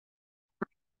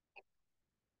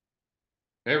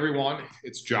Hey everyone,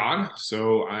 it's John.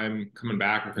 So I'm coming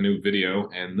back with a new video,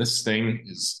 and this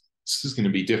is going to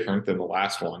be different than the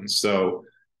last one. So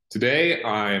today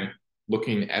I'm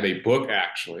looking at a book,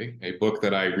 actually, a book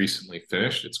that I recently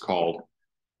finished. It's called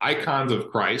Icons of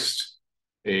Christ,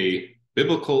 a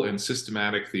biblical and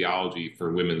systematic theology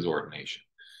for women's ordination.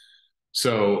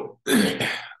 So,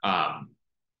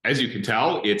 as you can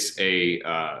tell, it's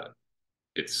a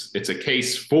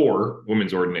case for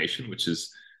women's ordination, which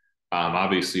is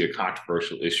obviously a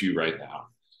controversial issue right now.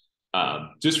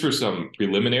 Just for some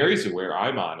preliminaries of where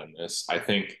I'm on in this, I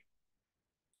think,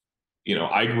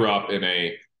 I grew up in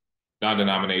a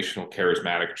non-denominational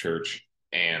charismatic church,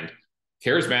 and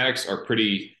charismatics are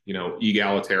pretty,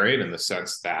 egalitarian in the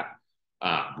sense that,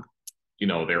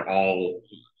 they're all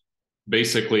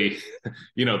basically,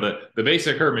 the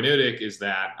basic hermeneutic is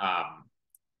that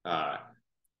uh,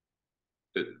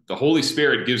 the Holy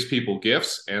Spirit gives people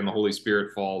gifts, and the Holy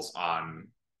Spirit falls on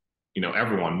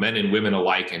everyone, men and women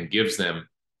alike, and gives them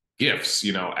gifts,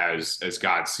 as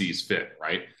God sees fit,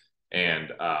 right?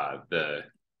 And the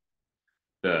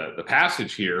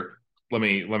passage here, let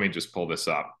me just pull this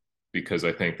up because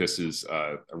I think this is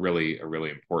a really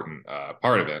important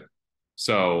part of it.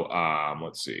 So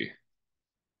let's see,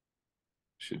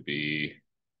 should be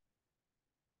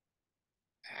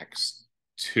Acts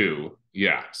 2.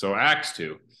 Yeah, so Acts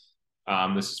 2.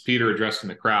 This is Peter addressing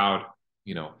the crowd.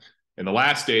 In the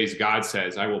last days, God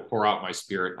says, I will pour out my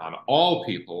spirit on all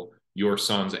people. Your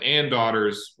sons and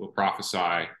daughters will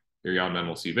prophesy. Your young men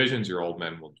will see visions. Your old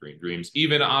men will dream dreams.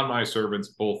 Even on my servants,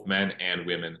 both men and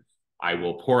women, I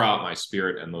will pour out my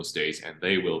spirit in those days, and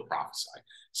they will prophesy.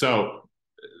 So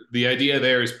the idea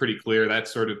there is pretty clear.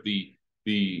 That's sort of the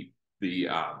the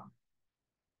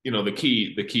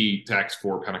key text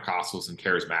for Pentecostals and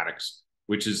charismatics,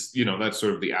 which is, that's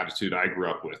sort of the attitude I grew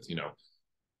up with.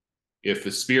 If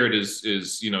the Spirit is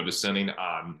descending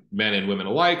on men and women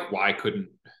alike, why couldn't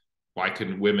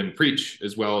women preach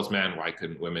as well as men? Why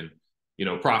couldn't women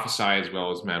prophesy as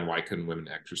well as men? Why couldn't women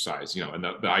exercise? And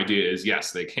the idea is,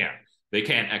 yes, they can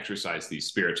exercise these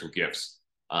spiritual gifts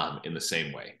in the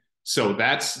same way. So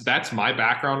that's my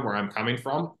background, where I'm coming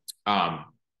from,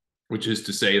 which is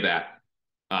to say that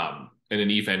in an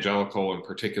evangelical and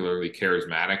particularly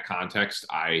charismatic context,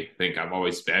 I think I've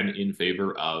always been in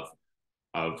favor of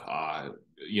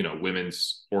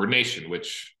women's ordination,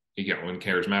 which, in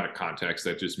charismatic context,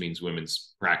 that just means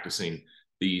women's practicing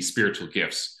the spiritual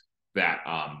gifts that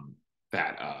God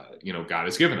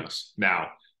has given us.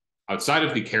 Now, outside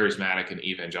of the charismatic and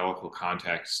evangelical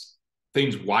context,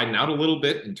 things widen out a little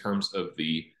bit in terms of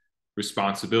the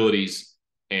responsibilities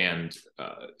and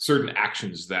certain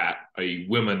actions that a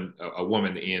woman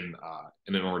in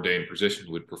an ordained position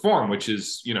would perform, which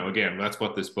is, again, that's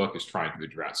what this book is trying to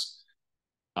address.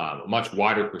 A much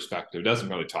wider perspective. It doesn't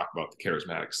really talk about the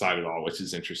charismatic side at all, which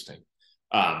is interesting.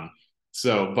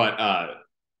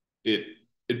 It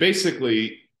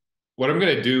basically, what I'm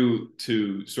going to do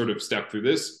to sort of step through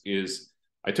this is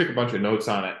I took a bunch of notes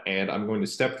on it, and I'm going to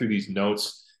step through these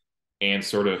notes and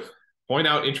sort of point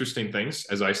out interesting things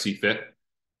as I see fit.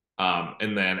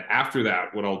 And then after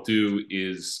that, what I'll do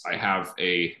is I have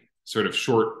a sort of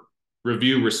short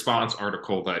review response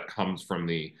article that comes from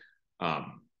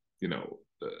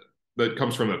that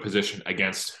comes from a position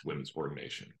against women's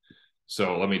ordination.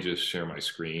 So let me just share my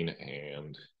screen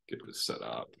and get this set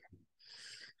up.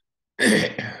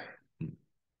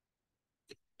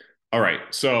 All right.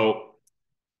 So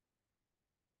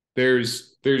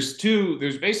there's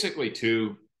basically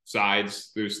two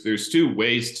sides. There's two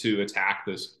ways to attack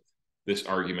this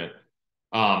argument.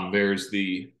 There's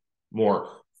the more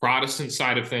Protestant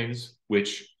side of things,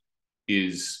 which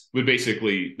would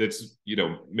basically, that's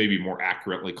maybe more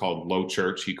accurately called low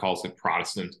church. He calls it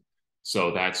Protestant.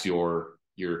 So that's your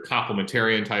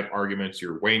complementarian type arguments,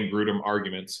 your Wayne Grudem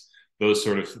arguments, those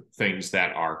sort of things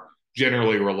that are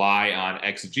generally rely on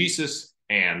exegesis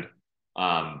and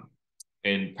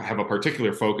have a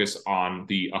particular focus on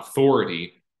the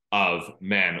authority of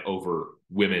men over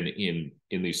women in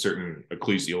these certain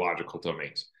ecclesiological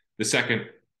domains. The second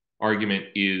argument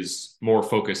is more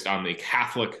focused on the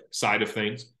Catholic side of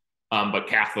things, but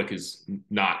Catholic is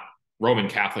not Roman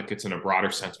Catholic. It's in a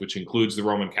broader sense, which includes the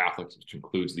Roman Catholics, which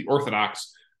includes the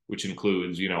Orthodox, which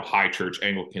includes, high church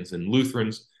Anglicans and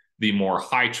Lutherans, the more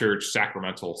high church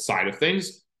sacramental side of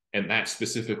things. And that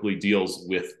specifically deals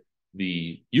with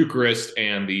the Eucharist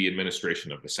and the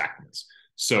administration of the sacraments.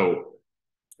 So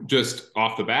just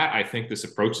off the bat, I think this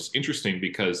approach is interesting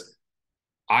because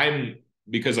I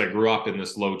grew up in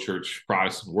this low church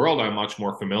Protestant world, I'm much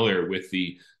more familiar with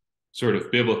the sort of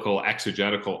biblical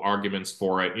exegetical arguments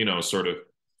for it, sort of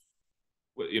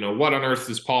what on earth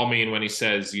does Paul mean when he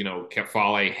says,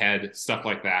 kephale, head, stuff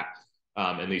like that,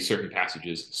 in these certain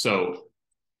passages. So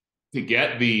to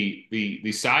get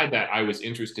the side that I was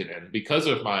interested in, because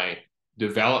of my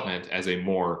development as a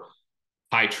more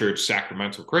high church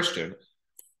sacramental Christian,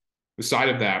 the side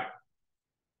of that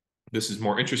this is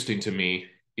more interesting to me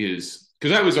is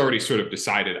because I was already sort of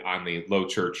decided on the low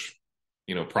church,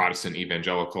 Protestant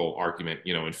evangelical argument,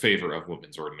 in favor of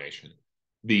women's ordination.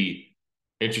 The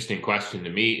interesting question to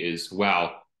me is,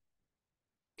 well,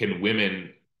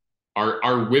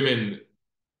 are women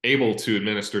able to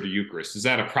administer the Eucharist? Is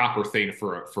that a proper thing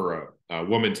for a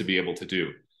woman to be able to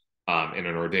do in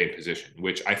an ordained position?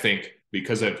 Which I think,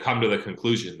 because I've come to the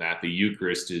conclusion that the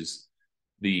Eucharist is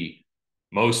the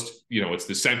most, it's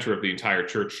the center of the entire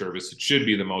church service. It should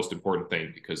be the most important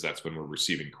thing because that's when we're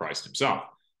receiving Christ himself.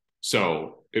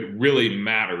 So it really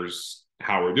matters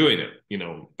how we're doing it,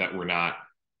 that we're not,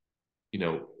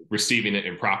 receiving it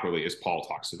improperly, as Paul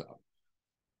talks about.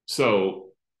 So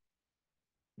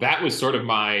that was sort of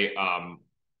my,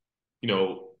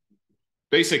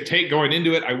 basic take going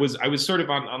into it. I was sort of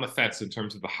on the fence in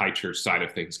terms of the high church side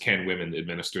of things. Can women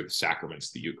administer the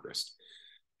sacraments, the Eucharist?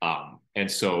 And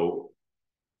so,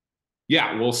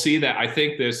 yeah, we'll see that. I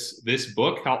think this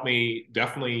book helped me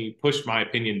definitely push my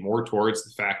opinion more towards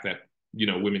the fact that,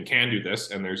 women can do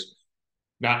this, and there's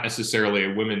not necessarily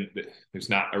there's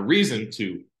not a reason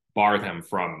to bar them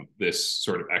from this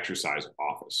sort of exercise of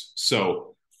office.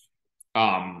 So,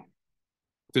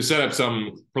 to set up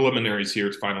some preliminaries here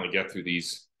to finally get through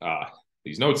these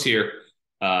notes here,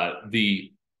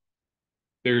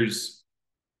 there's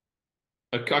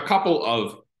a couple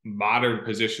of modern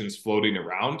positions floating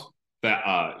around that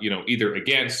either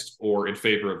against or in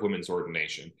favor of women's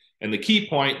ordination. And the key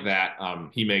point that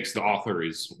he makes, the author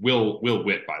is Will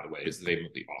Witt, by the way, is the name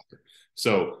of the author.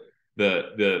 So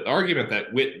the argument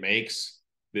that Witt makes,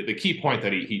 the key point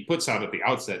that he puts out at the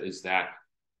outset is that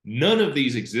none of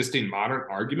these existing modern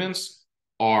arguments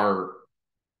are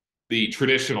the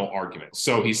traditional argument.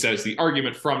 So he says the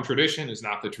argument from tradition is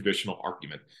not the traditional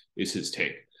argument, is his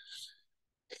take.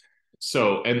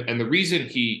 So, and the reason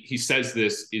he says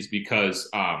this is because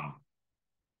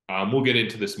we'll get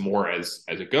into this more as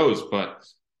it goes, but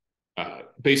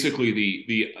basically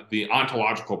the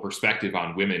ontological perspective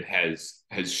on women has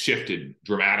shifted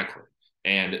dramatically,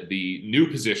 and the new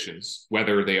positions,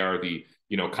 whether they are the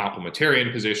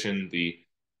complementarian position, the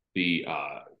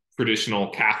traditional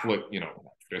Catholic, not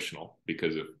traditional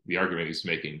because of the argument he's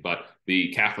making, but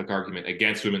the Catholic argument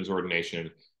against women's ordination,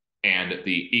 and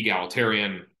the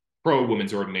egalitarian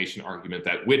pro-women's ordination argument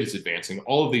that Witt is advancing,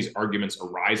 all of these arguments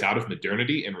arise out of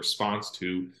modernity in response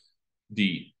to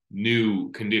the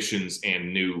new conditions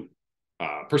and new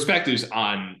perspectives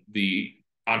on the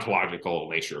ontological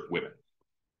nature of women.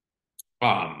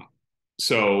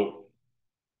 So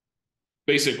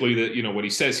basically, what he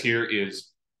says here is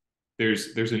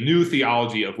there's a new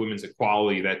theology of women's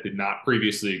equality that did not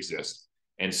previously exist,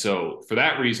 and so for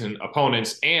that reason,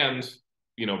 opponents and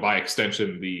by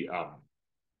extension the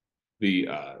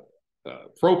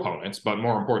proponents, but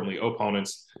more importantly,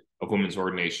 opponents of women's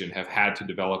ordination have had to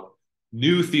develop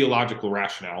new theological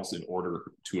rationales in order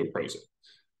to oppose it.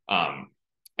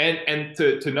 And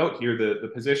to note here,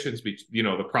 the positions,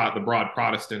 the broad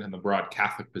Protestant and the broad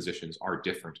Catholic positions are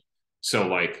different. So,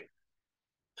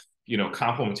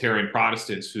 complementarian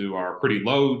Protestants who are pretty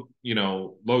low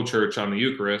church on the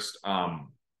Eucharist,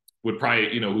 would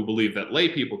probably, who believe that lay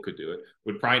people could do it,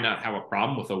 would probably not have a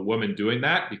problem with a woman doing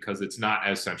that because it's not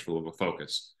as central of a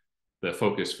focus. The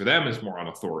focus for them is more on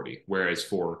authority. Whereas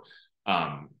for,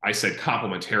 I said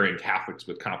complementarian Catholics,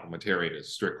 but complementarian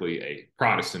is strictly a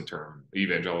Protestant term,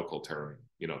 evangelical term,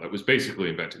 that was basically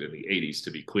invented in the 80s, to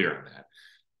be clear on that.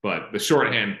 But the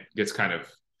shorthand gets kind of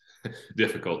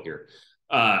difficult here.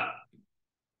 And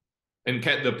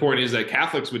the point is that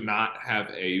Catholics would not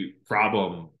have a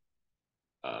problem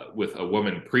with a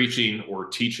woman preaching or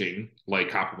teaching like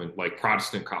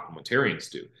Protestant complementarians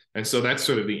do. And so that's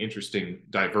sort of the interesting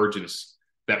divergence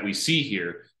that we see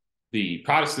here. The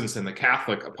Protestants and the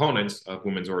Catholic opponents of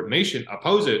women's ordination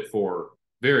oppose it for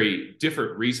very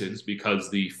different reasons,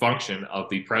 because the function of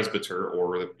the presbyter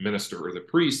or the minister or the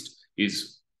priest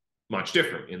is much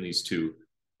different in these two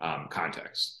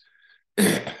contexts.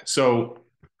 So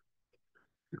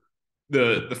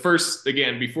the first,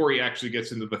 again, before he actually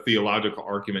gets into the theological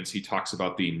arguments, he talks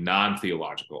about the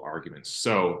non-theological arguments.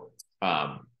 So,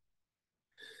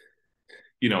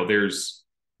 there's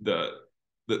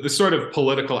the sort of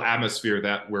political atmosphere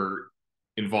that we're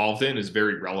involved in is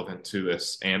very relevant to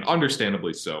this, and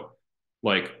understandably so.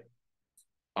 One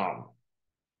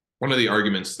of the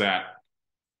arguments that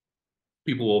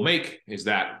people will make is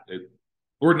that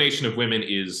ordination of women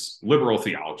is liberal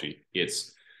theology.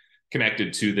 It's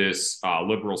connected to this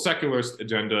liberal secularist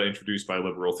agenda introduced by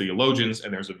liberal theologians,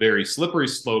 and there's a very slippery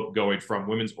slope going from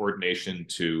women's ordination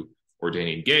to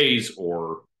ordaining gays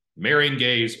or marrying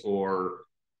gays or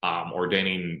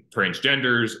ordaining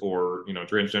transgenders or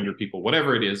transgender people,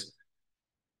 whatever it is.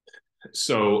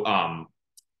 So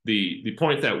the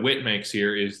point that Witt makes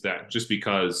here is that just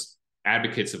because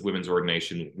advocates of women's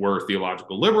ordination were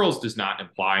theological liberals does not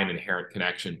imply an inherent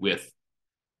connection with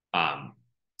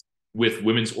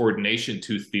women's ordination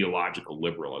to theological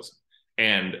liberalism.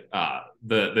 And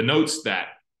the notes that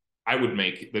I would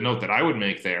make, the note that I would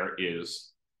make there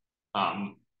is,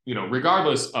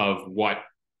 regardless of what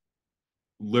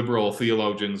liberal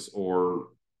theologians or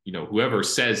whoever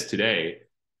says today,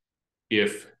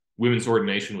 if women's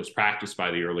ordination was practiced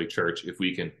by the early church, if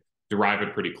we can derive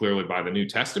it pretty clearly by the New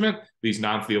Testament, these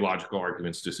non-theological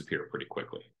arguments disappear pretty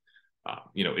quickly.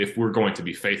 If we're going to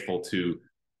be faithful to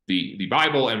the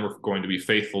Bible and we're going to be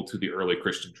faithful to the early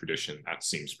Christian tradition, that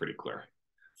seems pretty clear.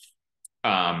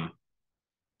 So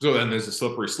then there's a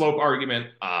slippery slope argument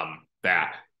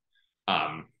that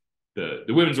the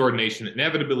women's ordination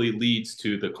inevitably leads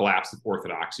to the collapse of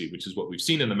orthodoxy, which is what we've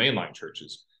seen in the mainline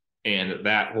churches. And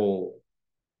that whole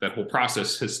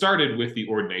process has started with the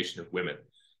ordination of women,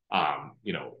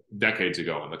 decades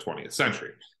ago in the 20th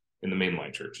century in the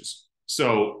mainline churches.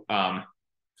 So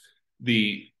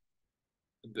the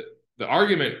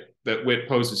argument that Witt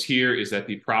poses here is that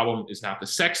the problem is not the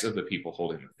sex of the people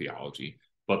holding the theology,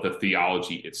 but the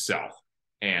theology itself.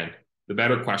 And the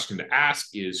better question to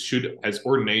ask is, has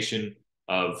ordination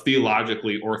of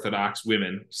theologically orthodox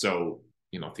women, so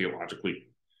theologically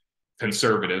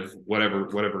conservative,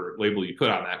 whatever label you put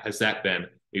on that, has that been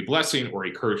a blessing or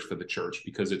a curse for the church?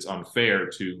 Because it's unfair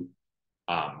to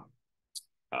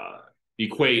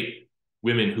equate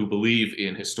women who believe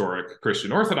in historic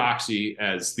Christian orthodoxy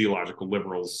as theological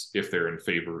liberals if they're in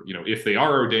favor, if they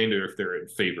are ordained or if they're in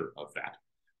favor of that.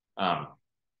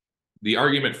 The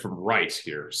argument from Wright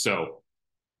here, so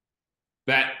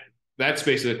that's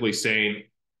basically saying,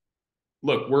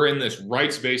 look, we're in this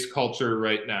rights-based culture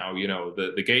right now.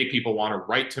 The gay people want a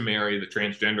right to marry, the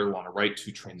transgender want a right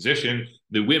to transition,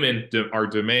 the women are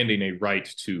demanding a right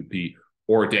to be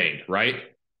ordained, right?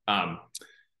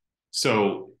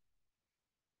 So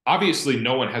obviously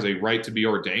no one has a right to be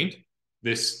ordained.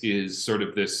 This is sort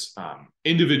of this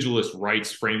individualist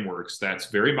rights frameworks that's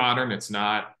very modern. It's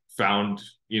not found,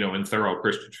 in thorough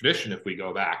Christian tradition if we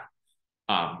go back.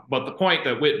 But the point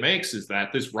that Witt makes is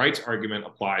that this rights argument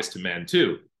applies to men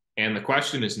too. And the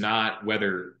question is not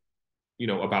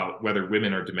about whether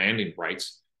women are demanding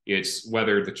rights. It's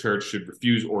whether the church should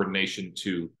refuse ordination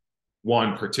to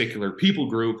one particular people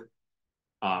group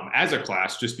as a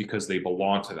class just because they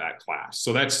belong to that class.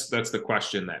 So that's the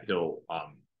question that he'll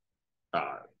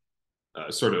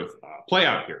play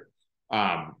out here.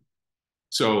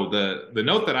 So the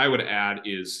note that I would add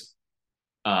is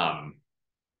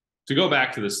to go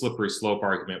back to the slippery slope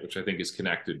argument, which I think is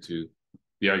connected to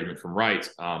the argument from Wright.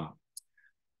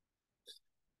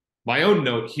 My own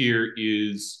note here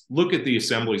is look at the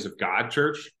Assemblies of God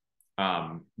Church,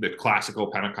 the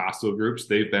classical Pentecostal groups.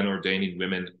 They've been ordaining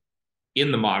women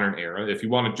in the modern era. If you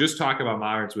want to just talk about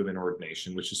modern women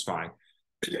ordination, which is fine,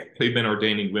 they've been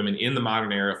ordaining women in the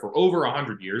modern era for over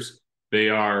 100 years. They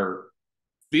are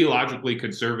theologically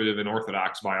conservative and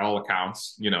orthodox by all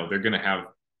accounts. They're going to have,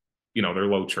 they're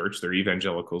low church, they're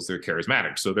evangelicals, they're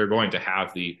charismatic. So they're going to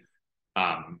have the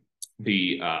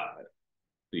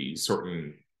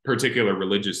certain particular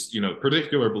religious,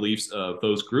 particular beliefs of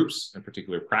those groups and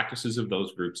particular practices of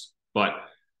those groups. But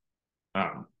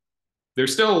they're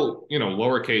still,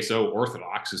 lowercase o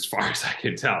orthodox as far as I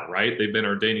can tell, right? They've been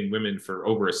ordaining women for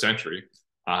over a century.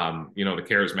 The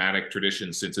charismatic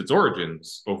tradition since its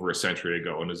origins over a century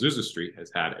ago in Azusa Street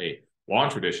has had a long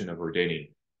tradition of ordaining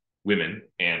women.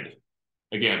 And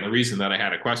again, the reason that I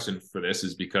had a question for this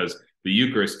is because the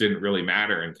Eucharist didn't really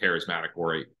matter in charismatic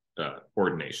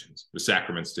ordinations. The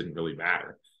sacraments didn't really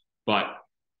matter. But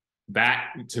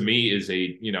that to me is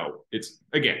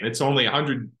it's only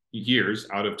 100 years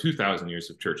out of 2,000 years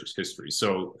of church's history.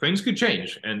 So things could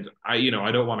change. And I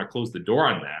don't want to close the door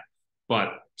on that.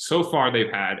 But so far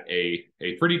they've had a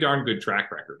pretty darn good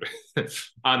track record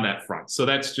on that front. So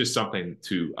that's just something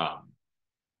to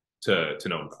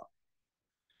know about.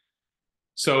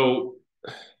 So,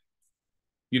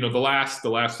 the last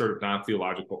sort of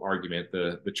non-theological argument,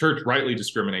 the church rightly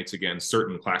discriminates against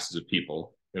certain classes of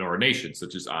people in ordination,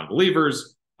 such as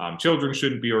unbelievers. Children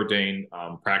shouldn't be ordained.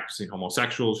 Practicing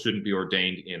homosexuals shouldn't be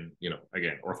ordained in,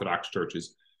 again, Orthodox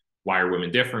churches. Why are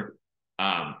women different?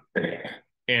 Um,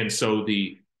 and so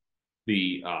the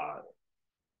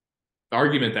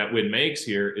argument that Witt makes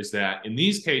here is that in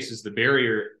these cases, the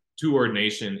barrier to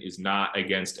ordination is not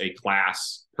against a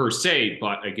class per se,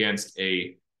 but against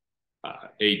a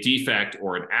defect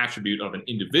or an attribute of an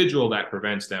individual that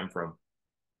prevents them from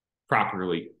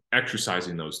properly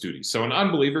exercising those duties. So an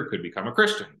unbeliever could become a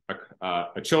Christian.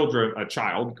 A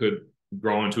child could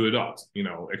grow into adults,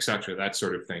 etc. That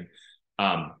sort of thing.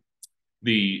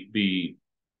 The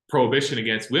prohibition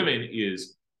against women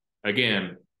is,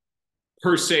 again,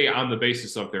 per se on the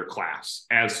basis of their class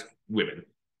as women.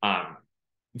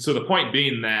 So the point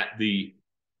being that the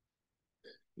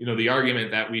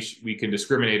argument that we can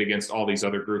discriminate against all these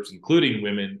other groups, including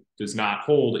women, does not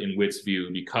hold in Witt's view,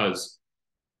 because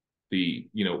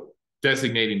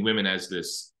designating women as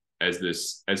this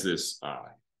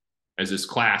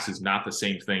class is not the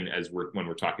same thing as when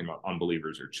we're talking about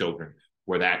unbelievers or children,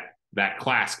 where that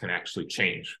class can actually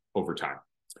change over time,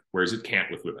 whereas it can't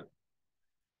with women.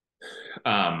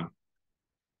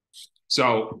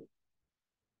 So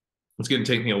it's going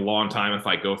to take me a long time if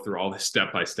I go through all this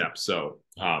step by step. So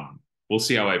we'll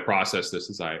see how I process this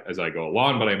as I go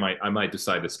along, but I might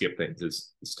decide to skip things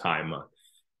as time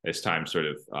sort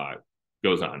of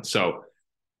goes on. So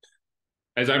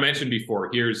as I mentioned before,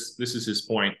 this is his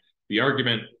point. The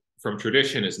argument from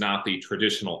tradition is not the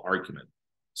traditional argument.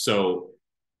 So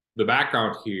the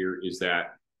background here is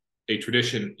that a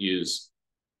tradition is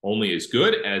only as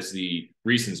good as the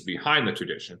reasons behind the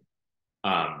tradition.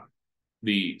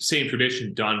 The same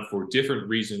tradition done for different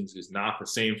reasons is not the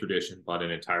same tradition, but an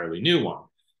entirely new one.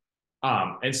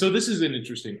 And so this is an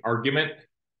interesting argument.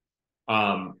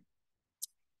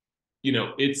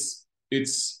 This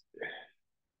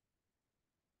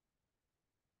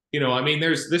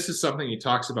is something he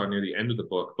talks about near the end of the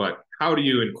book, but how do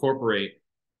you incorporate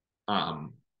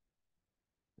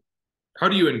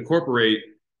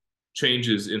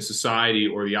changes in society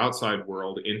or the outside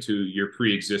world into your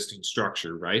pre-existing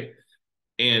structure, right?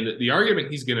 And the argument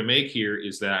he's going to make here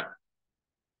is that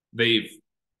the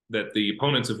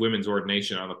opponents of women's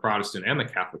ordination on the Protestant and the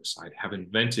Catholic side have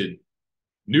invented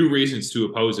new reasons to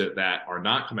oppose it that are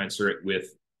not commensurate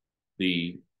with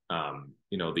the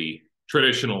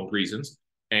traditional reasons.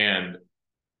 And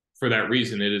for that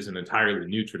reason, it is an entirely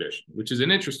new tradition, which is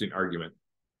an interesting argument.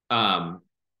 I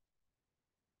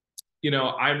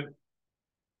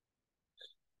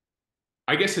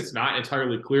guess it's not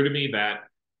entirely clear to me that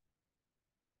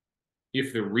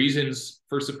if the reasons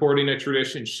for supporting a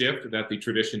tradition shift, that the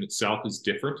tradition itself is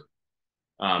different.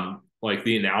 Like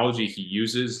the analogy he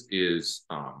uses is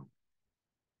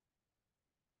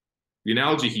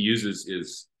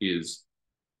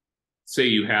say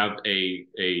you have a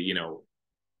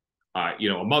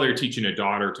mother teaching a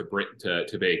daughter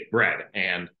to bake bread,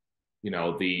 and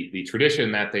the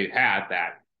tradition that they had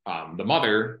that the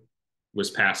mother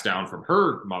was passed down from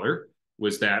her mother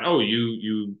was that,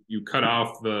 you cut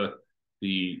off the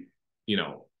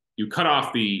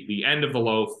end of the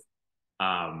loaf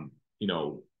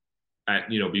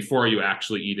before you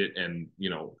actually eat it, and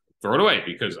throw it away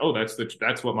because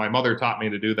that's what my mother taught me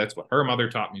to do, that's what her mother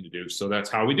taught me to do, so that's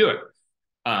how we do it.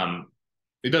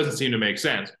 It doesn't seem to make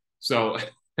sense. So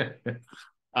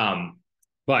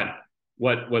but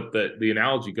what the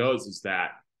analogy goes is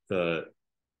that the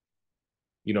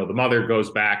mother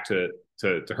goes back to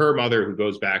her mother, who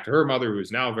goes back to her mother, who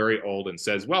is now very old, and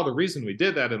says, well, the reason we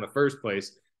did that in the first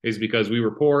place is because we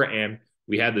were poor and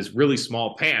we had this really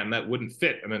small pan that wouldn't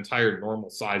fit an entire normal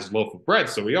sized loaf of bread,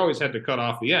 so we always had to cut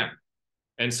off the end.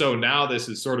 And so now this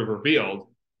is sort of revealed.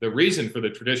 The reason for the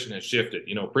tradition has shifted.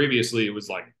 Previously it was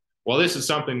like, well, this is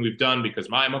something we've done because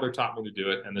my mother taught me to do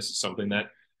it, and this is something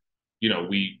that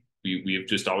we have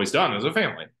just always done as a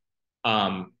family.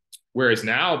 Whereas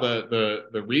now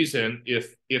the reason,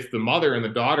 if the mother and the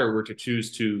daughter were to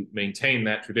choose to maintain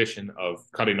that tradition of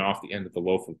cutting off the end of the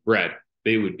loaf of bread,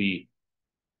 they would be,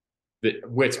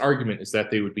 Witt's argument is that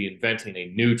they would be inventing a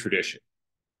new tradition,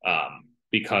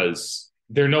 because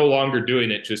they're no longer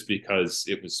doing it just because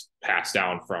it was passed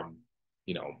down from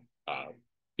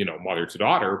mother to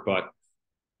daughter, but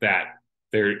that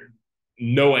they're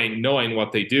knowing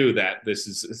what they do, that this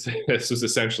is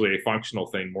essentially a functional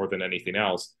thing more than anything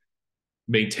else.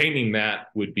 Maintaining that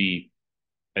would be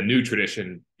a new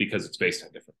tradition because it's based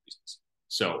on different reasons.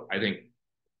 So I think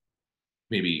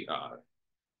maybe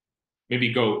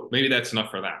that's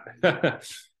enough for that.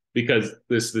 Because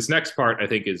this next part, I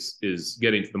think, is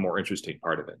getting to the more interesting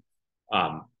part of it,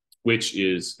 which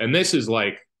is, and this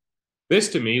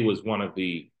to me was one of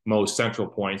the most central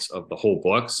points of the whole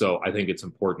book. So I think it's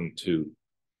important to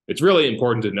it's really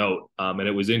important to note, and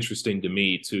it was interesting to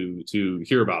me to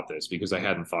hear about this because I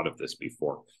hadn't thought of this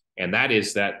before, and that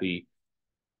is that the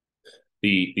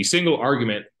single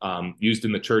argument used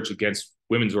in the church against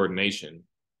women's ordination,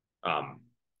 um,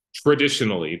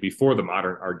 traditionally before the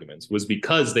modern arguments, was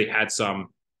because they had some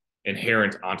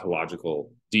inherent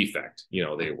ontological defect.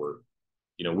 They were,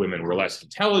 women were less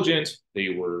intelligent, they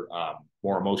were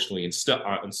more emotionally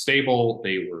unstable,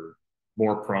 they were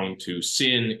more prone to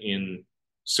sin in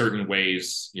certain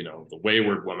ways, the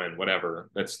wayward woman, whatever.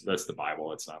 That's the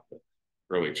Bible. It's not the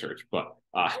early church, but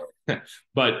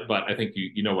but I think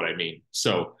you know what I mean.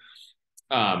 So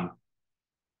um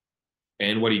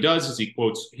and what he does is he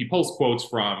pulls quotes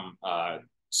from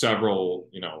several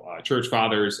church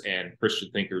fathers and Christian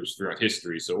thinkers throughout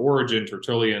history. So Origen,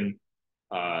 Tertullian,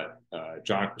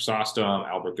 John Chrysostom,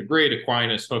 Albert the Great,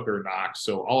 Aquinas, Hooker, Knox.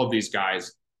 So all of these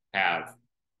guys have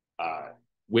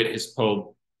Witt has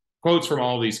pulled quotes from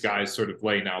all of these guys, sort of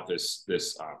laying out this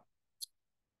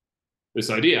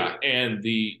idea. And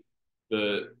the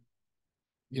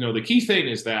key thing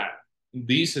is that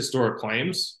these historic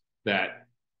claims that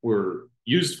were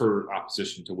used for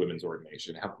opposition to women's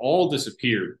ordination have all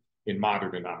disappeared in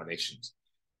modern denominations,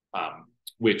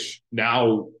 which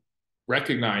now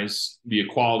recognize the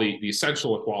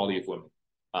essential equality of women,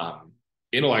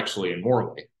 intellectually and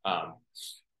morally.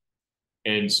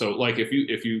 And so, like, if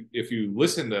you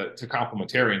listen to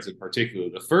complementarians in particular,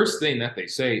 the first thing that they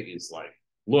say is like,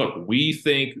 look, we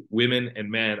think women and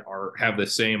men have the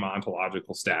same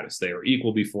ontological status. They are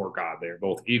equal before God. They are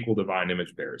both equal divine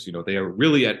image bearers. They are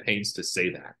really at pains to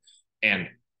say that. And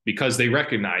because they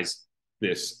recognize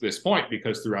this point,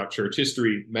 because throughout church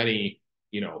history, many,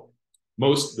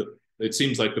 it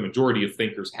seems like the majority of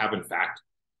thinkers have in fact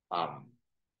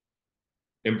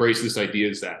embraced this idea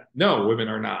is that no, women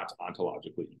are not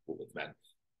ontologically equal with men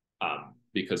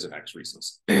because of X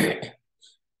reasons.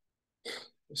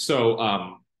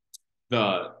 So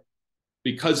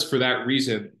because for that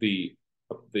reason,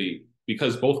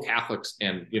 because both Catholics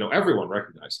and everyone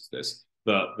recognizes this,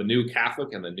 the new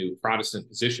Catholic and the new Protestant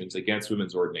positions against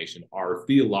women's ordination are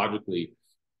theologically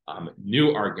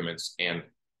new arguments, and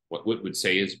what Witt would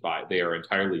say is they are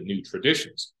entirely new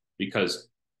traditions because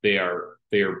they are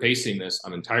basing this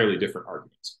on entirely different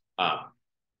arguments.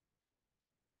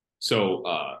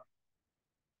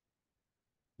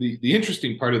 The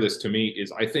interesting part of this to me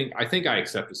is I think I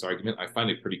accept this argument. I find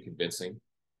it pretty convincing.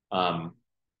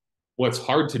 What's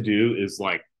hard to do is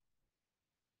like,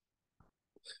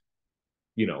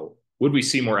 would we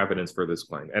see more evidence for this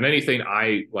claim? And anything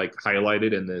I like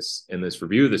highlighted in this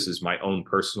review, this is my own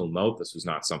personal note. This was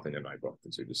not something in my book.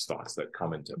 These are just thoughts that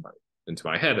come into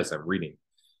my head as I'm reading.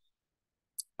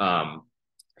 What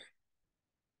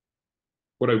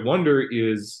I wonder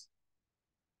is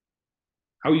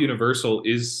how universal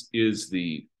is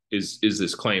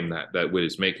this claim that Witt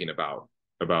is making about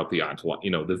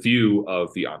the view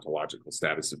of the ontological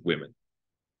status of women.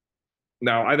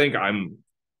 Now, I think I'm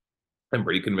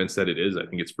pretty convinced that it is. I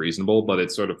think it's reasonable, but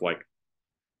it's sort of like,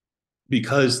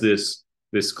 because this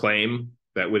claim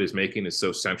that Witt is making is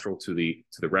so central to the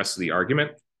rest of the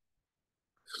argument,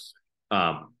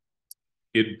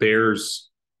 it bears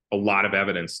a lot of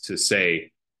evidence to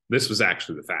say this was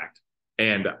actually the fact.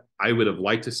 And I would have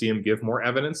liked to see him give more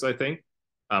evidence, I think.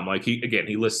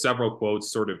 He lists several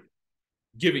quotes sort of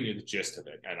giving you the gist of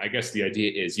it. And I guess the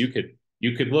idea is you could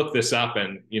look this up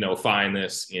and, find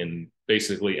this in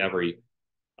basically every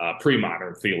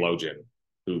pre-modern theologian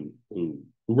who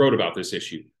wrote about this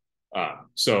issue.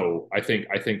 So I think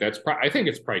it's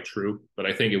probably true, but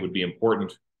I think it would be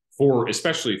important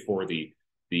especially for the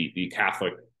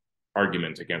Catholic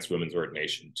argument against women's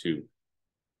ordination to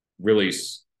really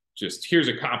just, here's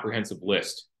a comprehensive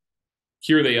list.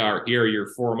 Here they are. Here are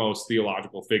your foremost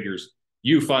theological figures.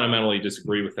 You fundamentally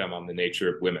disagree with them on the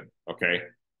nature of women. Okay.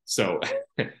 So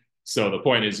the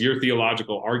point is, your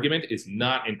theological argument is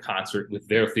not in concert with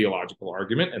their theological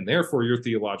argument, and therefore your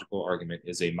theological argument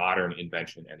is a modern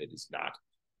invention and it is not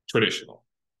traditional,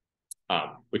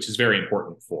 which is very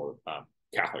important for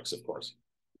Catholics, of course.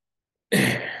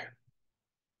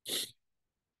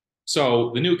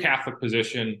 So the new Catholic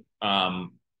position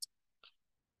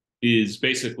is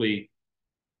basically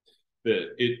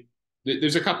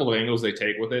there's a couple of angles they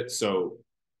take with it. So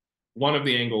one of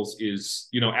the angles is,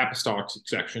 apostolic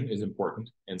succession is important.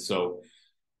 And so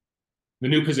the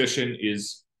new position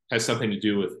has something to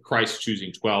do with Christ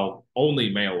choosing 12 only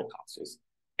male apostles.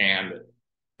 And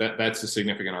that's a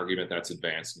significant argument that's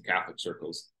advanced in Catholic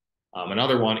circles.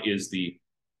 Another one is the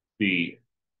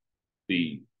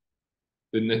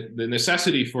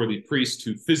necessity for the priest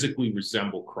to physically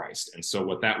resemble Christ. And so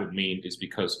what that would mean is,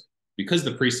 because because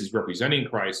the priest is representing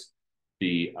Christ,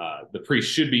 the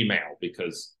priest should be male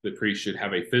because the priest should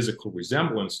have a physical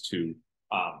resemblance to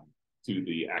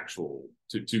the actual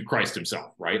to Christ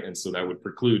himself, right? And so that would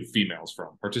preclude females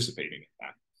from participating in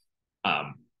that.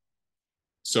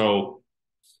 So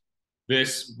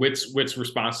this Witt's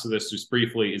response to this, just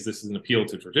briefly, is this is an appeal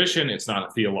to tradition. It's not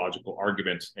a theological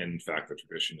argument, and in fact, the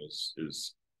tradition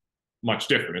is much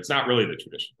different. It's not really the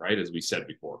tradition, right? As we said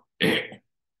before.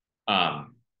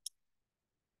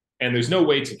 And there's no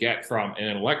way to get from an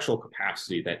intellectual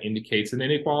capacity that indicates an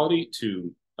inequality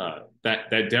to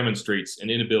that demonstrates an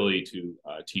inability to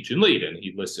teach and lead. And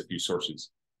he lists a few sources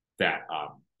that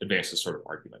advance this sort of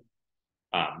argument.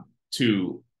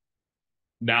 To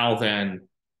now then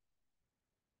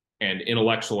an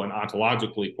intellectual and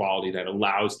ontological equality that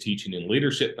allows teaching and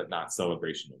leadership, but not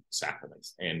celebration of the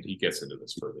sacraments. And he gets into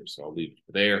this further, so I'll leave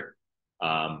it there.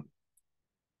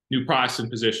 New Protestant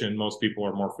position, most people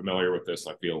are more familiar with this,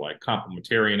 I feel like.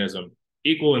 Complementarianism,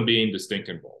 equal in being, distinct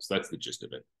in roles. That's the gist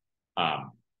of it.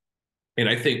 And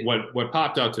I think what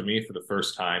popped out to me for the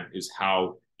first time is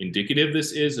how indicative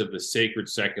this is of the sacred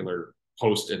secular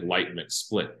post-Enlightenment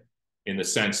split, in the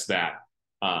sense that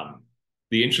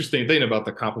the interesting thing about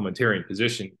the complementarian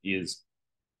position is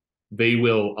they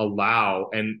will allow,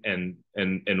 and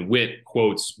Witt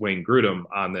quotes Wayne Grudem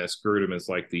on this. Grudem is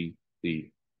like the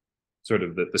sort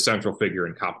of the central figure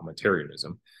in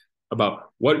complementarianism, about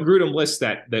what Grudem lists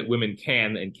that women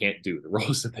can and can't do, the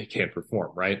roles that they can't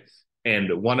perform, right?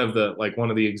 And one of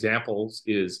the examples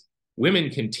is women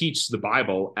can teach the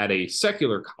Bible at a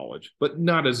secular college, but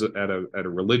not at a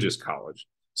religious college.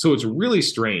 So it's really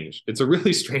strange. It's a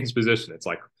really strange position. It's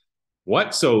like,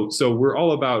 what? So we're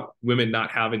all about women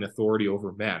not having authority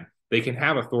over men. They can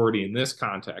have authority in this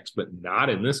context, but not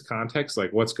in this context.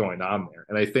 Like, what's going on there?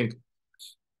 And I think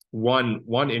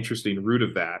one interesting root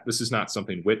of that, this is not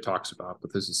something Witt talks about,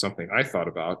 but this is something I thought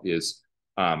about, is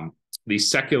the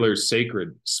secular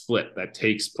sacred split that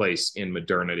takes place in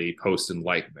modernity,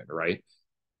 post-Enlightenment, right?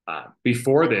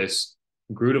 Before this,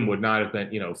 Grudem would not have been,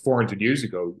 400 years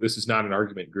ago, this is not an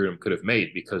argument Grudem could have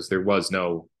made, because there was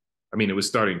no, it was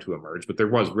starting to emerge, but there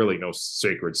was really no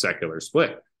sacred secular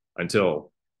split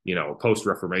until,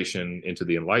 post-Reformation into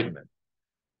the Enlightenment.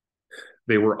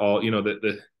 They were all,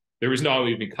 there was no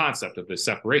even concept of this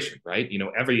separation, right?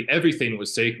 Everything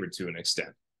was sacred to an extent.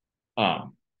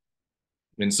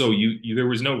 And so there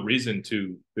was no reason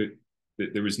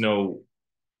there was no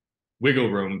wiggle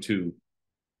room to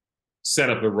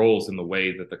set up the roles in the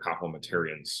way that the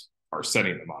complementarians are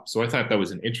setting them up. So I thought that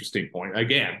was an interesting point.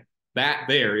 Again, that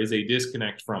there is a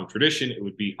disconnect from tradition. It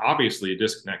would be obviously a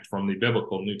disconnect from the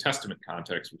biblical New Testament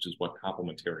context, which is what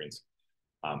complementarians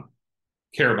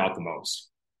care about the most.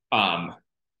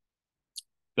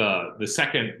 The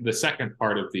second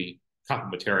part of the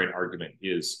complementarian argument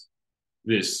is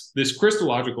this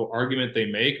Christological argument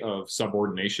they make of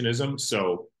subordinationism.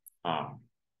 So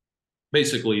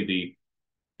basically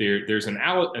there's an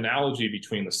analogy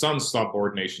between the son's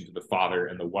subordination to the father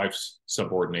and the wife's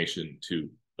subordination to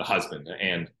the husband.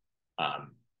 And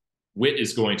Witt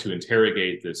is going to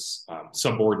interrogate this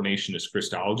subordinationist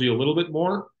Christology a little bit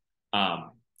more,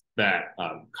 that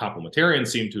complementarians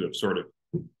seem to have sort of,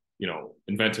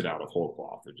 invented out of whole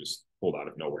cloth, or just pulled out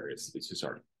of nowhere. It's just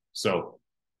hard. So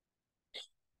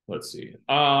let's see.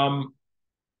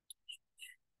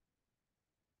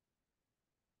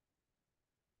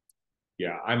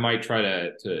 Yeah, I might try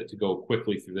to go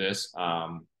quickly through this.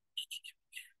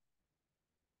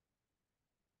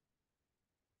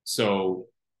 So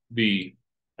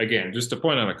again, just to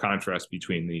point out a contrast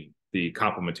between the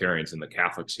complementarians and the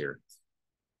Catholics here.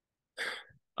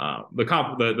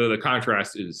 The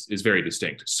contrast is very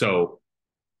distinct. So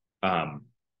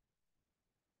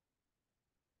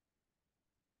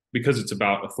because it's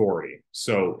about authority.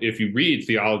 So if you read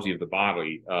Theology of the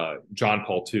Body, John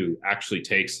Paul II actually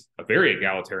takes a very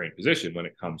egalitarian position when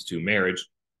it comes to marriage.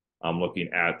 Looking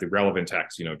at the relevant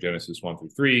texts, Genesis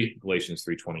 1-3, Galatians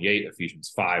 3:28,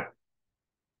 Ephesians 5.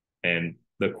 And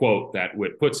the quote that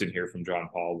Witt puts in here from John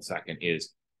Paul II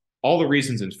is, all the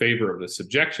reasons in favor of the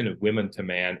subjection of women to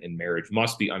man in marriage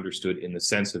must be understood in the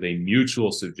sense of a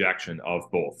mutual subjection of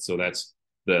both. So that's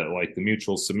the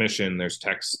mutual submission. There's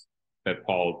texts that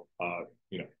Paul,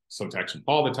 some texts from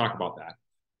Paul that talk about that.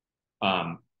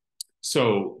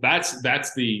 So that's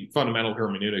the fundamental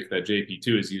hermeneutic that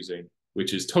JP2 is using,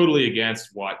 which is totally against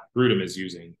what Grudem is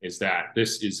using, is that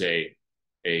this is a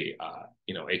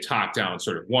top-down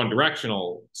sort of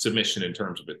one-directional submission in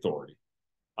terms of authority.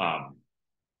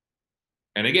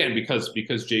 And again, because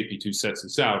JP2 sets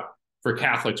this out, for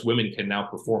Catholics, women can now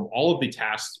perform all of the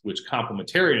tasks which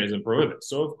complementarianism prohibits.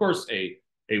 So of course, a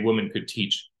a woman could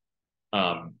teach,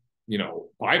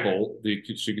 Bible,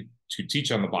 she could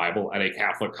teach on the Bible at a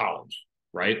Catholic college,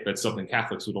 right? That's something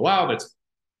Catholics would allow. That's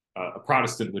a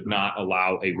Protestant would not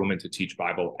allow a woman to teach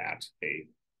Bible at a,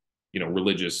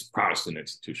 religious Protestant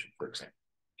institution, for example.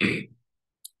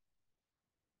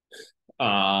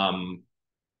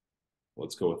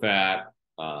 Let's go with that.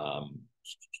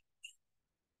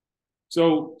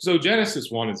 So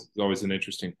Genesis 1 is always an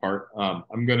interesting part.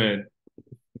 I'm gonna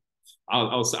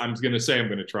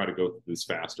try to go through this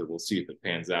faster. We'll see if it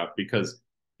pans out, because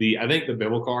I think the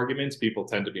biblical arguments people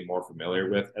tend to be more familiar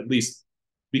with, at least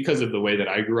because of the way that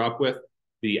I grew up with.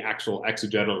 The actual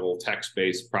exegetical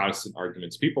text-based Protestant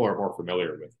arguments people are more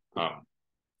familiar with,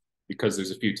 because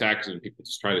there's a few texts and people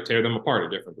just try to tear them apart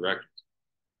in different directions.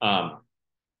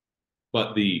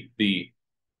 But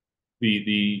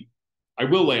I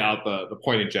will lay out the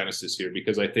point in Genesis here,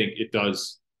 because I think it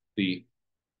does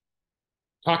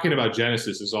talking about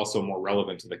Genesis is also more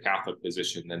relevant to the Catholic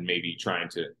position than maybe trying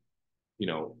to,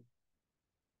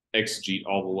 exegete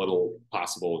all the little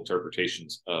possible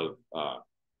interpretations of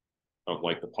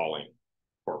like the Pauline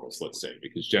corpus, let's say,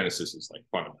 because Genesis is like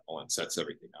fundamental and sets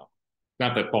everything out.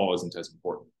 Not that Paul isn't as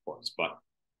important, of course, but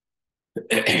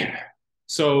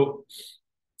so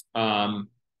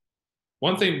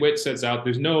one thing Witt sets out,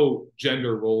 there's no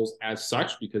gender roles as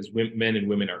such, because men and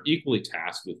women are equally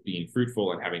tasked with being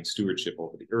fruitful and having stewardship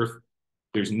over the earth.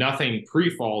 There's nothing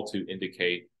pre-fall to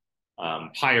indicate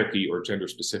hierarchy or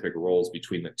gender-specific roles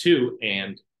between the two.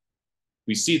 And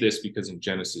we see this because in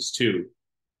Genesis 2,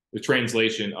 the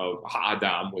translation of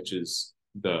Ha'adam, which is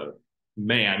the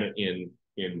man in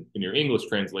your English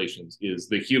translations, is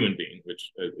the human being,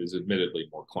 which is admittedly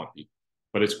more clunky.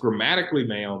 But it's grammatically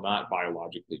male, not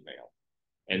biologically male.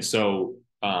 And so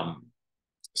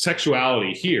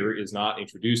sexuality here is not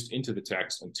introduced into the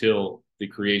text until the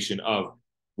creation of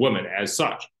woman as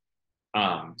such.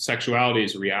 Sexuality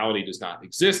as a reality does not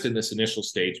exist in this initial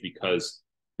stage, because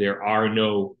there are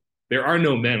no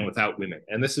men without women.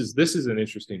 And this is an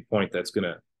interesting point that's going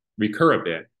to recur a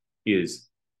bit, is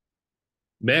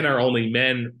men are only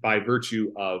men by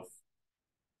virtue of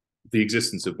the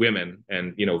existence of women,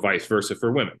 and vice versa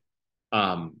for women.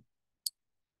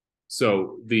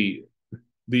 So the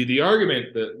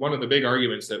argument, that one of the big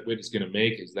arguments that Witt is going to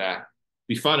make, is that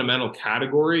the fundamental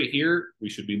category here we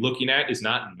should be looking at is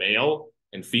not male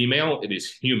and female, it is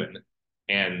human.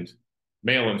 And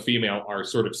male and female are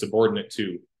sort of subordinate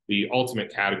to the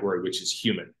ultimate category, which is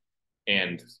human.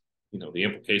 And, the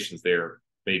implications there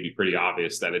may be pretty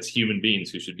obvious, that it's human beings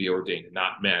who should be ordained,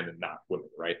 not men and not women,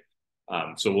 right?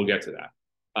 So we'll get to that.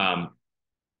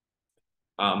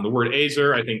 The word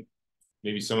Azer, I think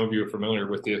maybe some of you are familiar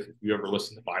with it if you ever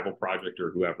listen to Bible Project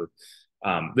or whoever.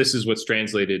 This is what's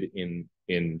translated in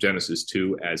Genesis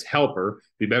 2 as helper.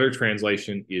 The better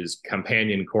translation is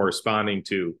companion corresponding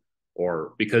to,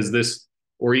 or because this,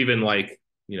 or even like,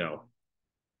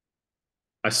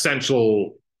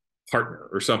 essential partner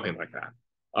or something like that.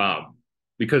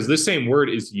 Because this same word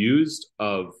is used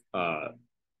of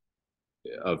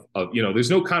there's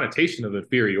no connotation of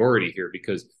inferiority here,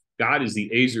 because God is the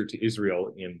Azer to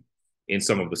Israel in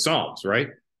some of the Psalms, right?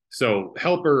 So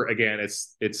helper, again,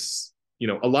 it's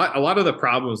a lot of the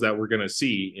problems that we're going to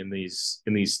see in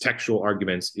these textual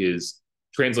arguments is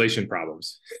translation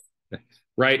problems,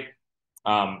 right?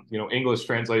 English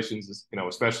translations,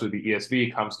 especially the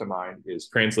ESV comes to mind, is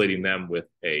translating them with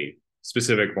a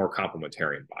specific, more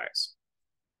complementarian bias.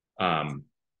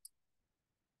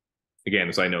 Again,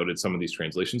 as I noted, some of these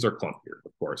translations are clunkier,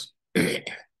 of course.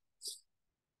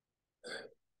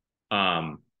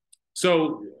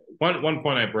 So one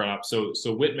point I brought up, so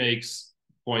Witt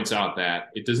points out that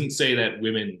it doesn't say that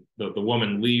the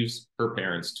woman leaves her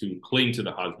parents to cling to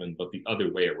the husband, but the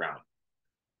other way around.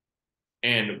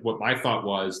 And what my thought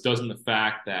was, doesn't the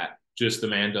fact that just the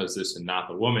man does this and not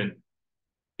the woman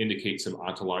indicate some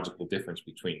ontological difference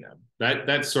between them?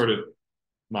 That's sort of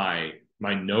my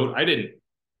note. I didn't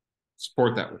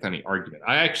support that with any argument.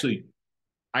 I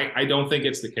don't think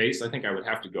it's the case. I think I would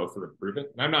have to go through and prove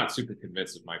it. And I'm not super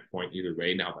convinced of my point either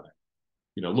way now that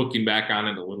I'm, looking back on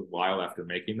it a little while after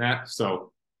making that.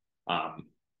 So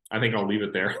I think I'll leave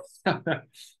it there.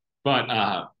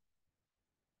 But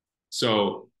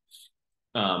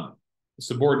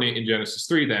subordinate in Genesis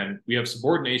 3, then we have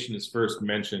subordination is first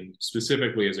mentioned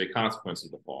specifically as a consequence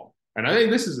of the fall. And I think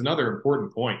this is another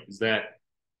important point, is that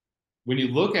when you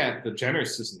look at the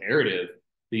Genesis narrative,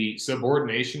 the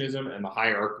subordinationism and the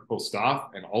hierarchical stuff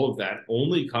and all of that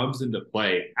only comes into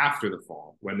play after the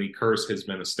fall, when the curse has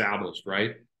been established,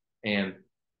 right? And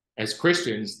as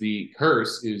Christians, the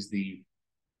curse is the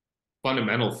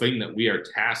fundamental thing that we are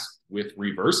tasked with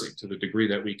reversing to the degree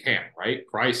that we can, right?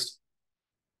 Christ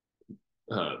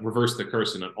reversed the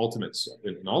curse in an ultimate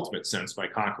sense by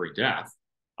conquering death,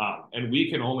 and we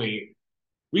can only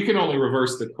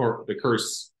reverse the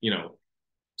curse,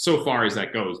 so far as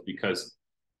that goes, because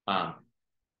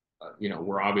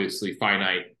we're obviously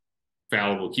finite,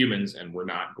 fallible humans, and we're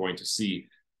not going to see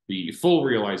the full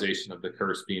realization of the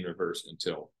curse being reversed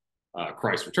until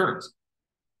Christ returns.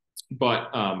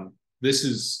 But this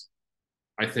is,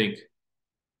 I think,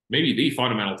 maybe the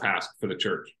fundamental task for the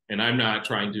church. And I'm not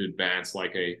trying to advance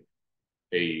like a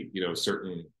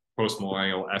certain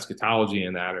post-millennial eschatology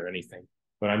in that or anything,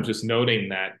 but I'm just noting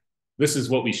that this is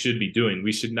what we should be doing.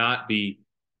 We should not be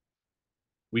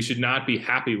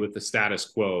happy with the status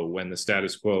quo when the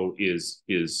status quo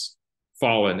is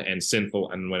fallen and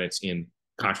sinful, and when it's in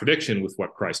contradiction with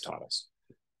what Christ taught us.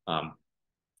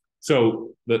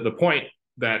 So the point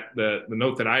that the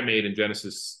note that I made in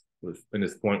Genesis, in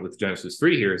this point with Genesis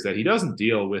 3 here, is that he doesn't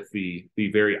deal with the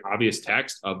very obvious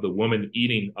text of the woman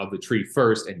eating of the tree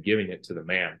first and giving it to the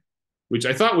man, which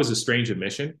I thought was a strange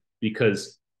omission,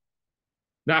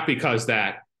 not because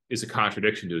that is a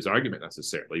contradiction to his argument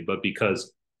necessarily, but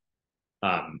because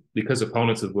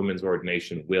opponents of women's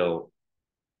ordination will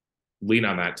lean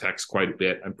on that text quite a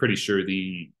bit. I'm pretty sure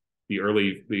the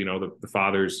early, the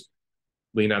fathers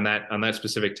lean on that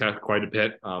specific text quite a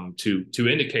bit, to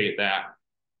indicate that,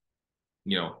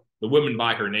 the woman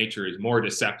by her nature is more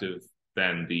deceptive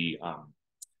than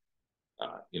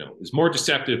is more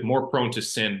deceptive, more prone to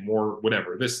sin, more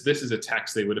whatever. This is a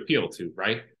text they would appeal to,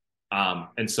 right?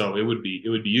 And so it would be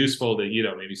useful to,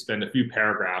 maybe spend a few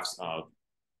paragraphs of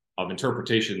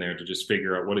interpretation there to just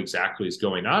figure out what exactly is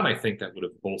going on. I think that would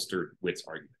have bolstered Witt's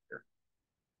argument here.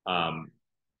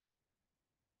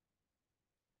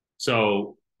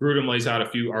 So Grudem lays out a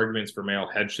few arguments for male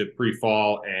headship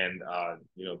pre-fall, and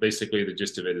basically the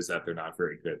gist of it is that they're not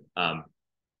very good.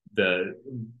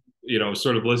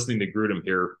 Sort of listening to Grudem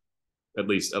here, at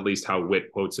least how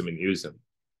Witt quotes him and uses him.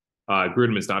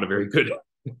 Grudem is not a very good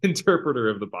interpreter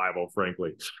of the Bible,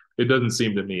 frankly. It doesn't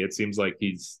seem to me. It seems like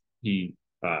he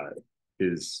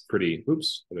is pretty.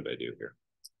 Oops, what did I do here?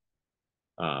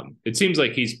 It seems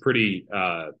like he's pretty.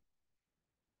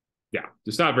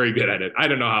 Just not very good at it. I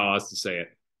don't know how else to say it.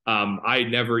 I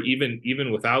never,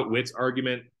 even without Witt's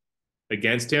argument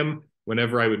against him,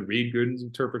 whenever I would read Grudem's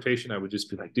interpretation, I would just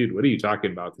be like, dude, what are you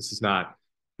talking about? This is not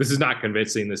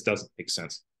convincing. This doesn't make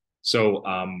sense. So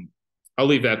I'll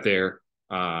leave that there.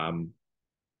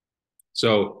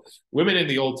 So women in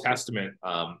the Old Testament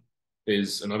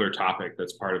is another topic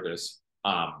that's part of this.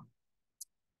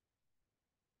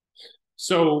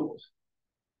 So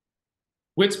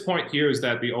Witt's point here is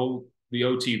that the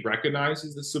OT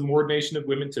recognizes the subordination of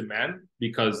women to men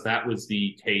because that was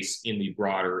the case in the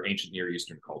broader ancient Near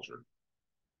Eastern culture.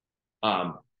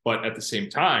 But at the same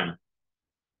time,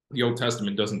 the Old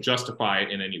Testament doesn't justify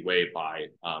it in any way by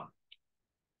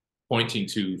pointing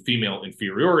to female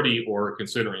inferiority or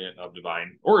considering it of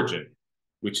divine origin,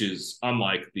 which is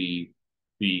unlike the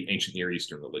ancient Near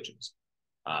Eastern religions.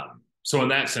 So in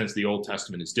that sense, the Old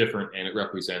Testament is different, and it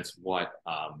represents what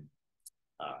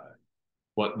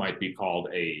might be called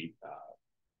a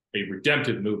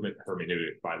redemptive movement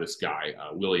hermeneutic by this guy,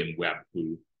 William Webb,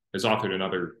 who has authored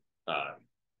another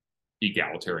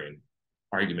egalitarian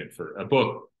argument, for a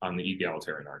book on the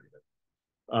egalitarian argument.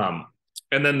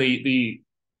 And then the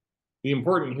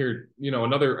important here,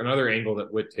 another angle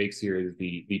that Witt takes here is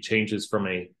the changes from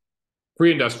a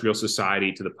pre-industrial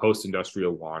society to the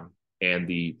post-industrial one, and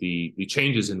the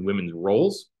changes in women's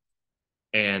roles,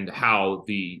 and how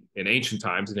in ancient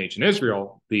times, in ancient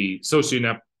Israel, the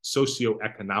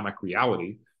socioeconomic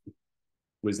reality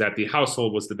was that the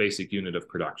household was the basic unit of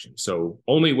production. So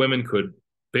only women could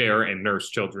bear and nurse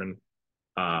children,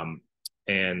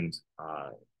 and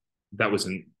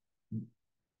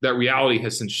that reality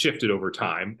has since shifted over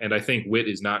time. And I think Witt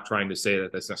is not trying to say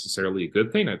that that's necessarily a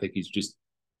good thing. I think he's just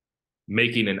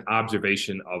making an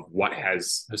observation of what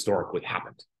has historically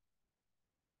happened.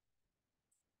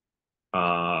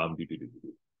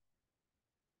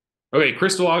 Okay,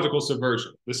 Christological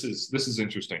subversion. This is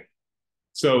interesting.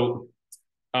 So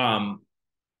the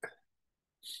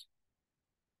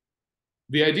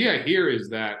idea here is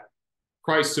that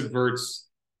Christ subverts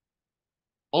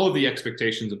all of the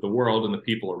expectations of the world and the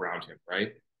people around him,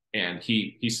 right? And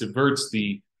he subverts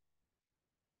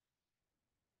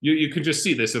you can just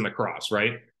see this in the cross,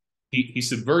 right? He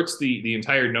subverts the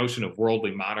entire notion of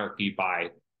worldly monarchy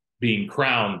by being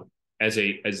crowned as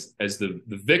the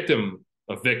victim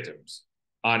of victims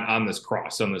on this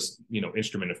cross, on this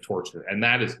instrument of torture, and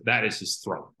that is his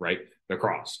throne, right? The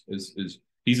cross is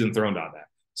He's enthroned on that.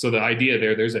 So the idea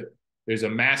there's a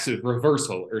massive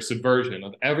reversal or subversion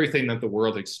of everything that the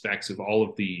world expects of all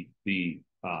of the the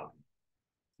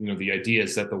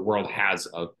ideas that the world has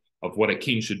of what a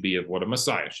king should be, of what a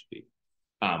Messiah should be.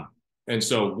 And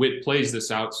so Witt plays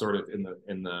this out sort of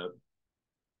in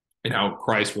how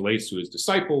Christ relates to his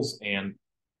disciples, and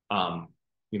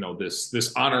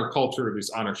this honor culture,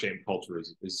 this honor shame culture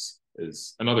is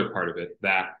another part of it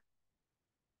that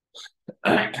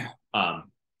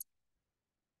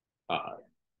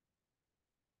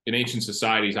in ancient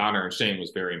societies, honor and shame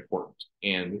was very important,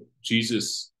 and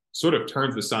Jesus sort of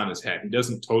turns this on his head. He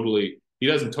doesn't totally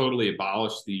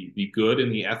abolish the good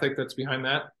and the ethic that's behind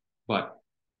that, but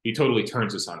he totally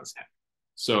turns this on his head.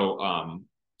 So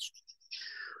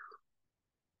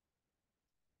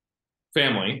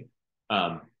family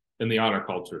in the honor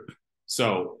culture.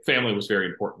 So family was very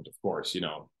important, of course. You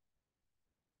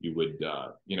would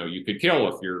you could kill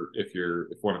if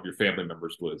one of your family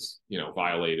members was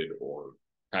violated or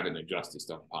had an injustice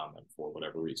done upon them for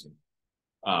whatever reason.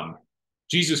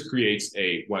 Jesus creates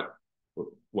what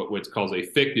Witt calls a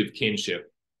fictive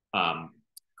kinship,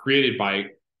 created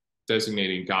by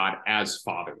designating God as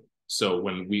Father. So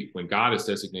when God is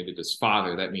designated as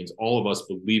Father, that means all of us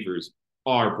believers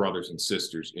are brothers and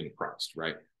sisters in Christ,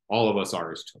 right? All of us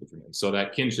are his children, and so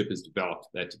that kinship is developed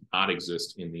that did not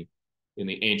exist in the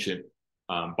ancient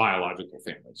biological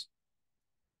families.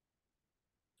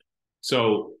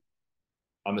 So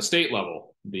on the state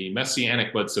level, the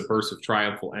messianic but subversive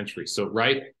triumphal entry. So,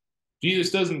 right,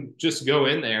 Jesus doesn't just go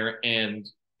in there and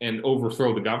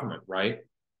overthrow the government, right?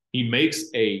 He makes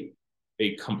a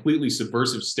completely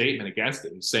subversive statement against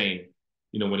it, and saying,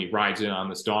 when he rides in on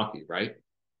this donkey, right?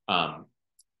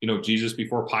 Jesus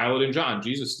before Pilate and John,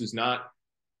 Jesus does not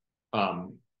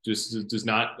does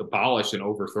not abolish and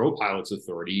overthrow Pilate's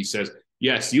authority. He says,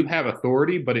 yes, you have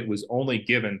authority, but it was only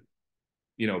given,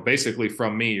 basically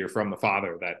from me or from the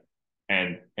Father, that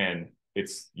and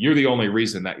you're the only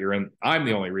reason that you're in, I'm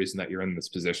the only reason that you're in this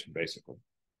position, basically.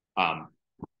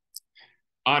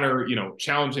 Honor,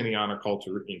 challenging the honor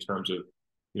culture in terms of,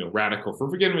 radical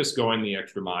forgiveness, going the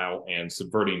extra mile, and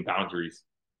subverting boundaries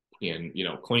in,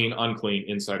 clean, unclean,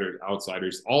 insiders,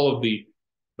 outsiders, all of the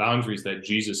boundaries that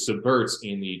Jesus subverts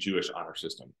in the Jewish honor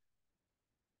system.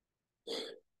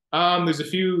 There's a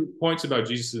few points about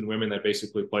Jesus and women that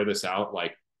basically play this out.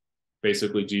 Like,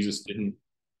 basically, Jesus didn't,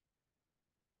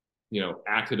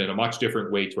 acted in a much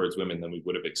different way towards women than we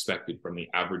would have expected from the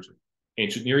average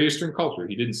ancient Near Eastern culture.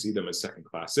 He didn't see them as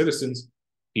second-class citizens.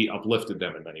 He uplifted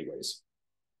them in many ways.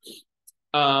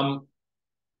 For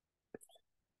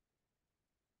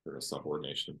a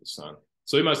subordination of the Son.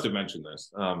 So he must have mentioned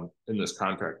this in this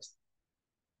context.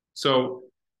 So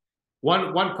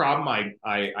one problem I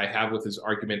have with his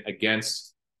argument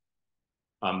against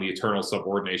the eternal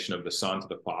subordination of the Son to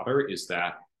the Father is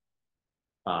that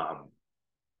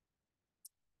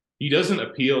he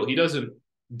doesn't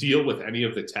deal with any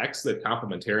of the texts that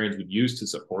complementarians would use to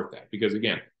support that. Because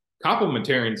again,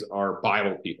 complementarians are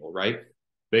Bible people, right?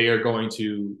 They are going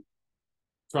to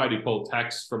try to pull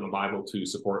texts from the Bible to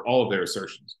support all of their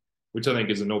assertions, which I think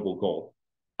is a noble goal.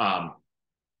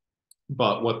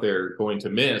 But what they're going to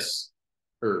miss,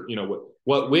 or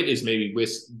what Witt is maybe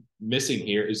missing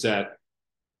here, is that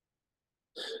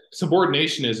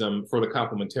subordinationism for the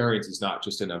complementarians is not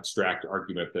just an abstract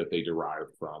argument that they derive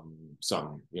from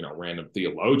some random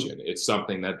theologian. It's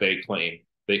something that they claim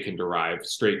they can derive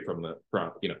straight from the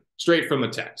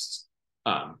texts.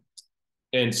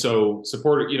 And so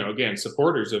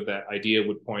supporters of that idea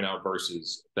would point out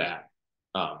verses that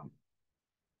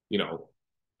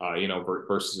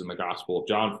verses in the Gospel of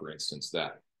John, for instance,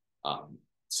 that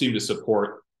seem to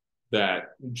support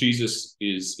that Jesus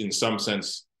is in some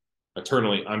sense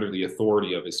eternally under the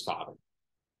authority of his Father,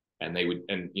 and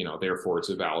therefore it's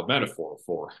a valid metaphor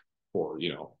for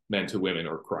men to women,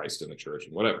 or Christ and the church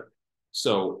and whatever.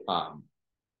 So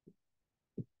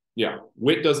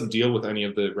Witt doesn't deal with any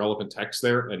of the relevant text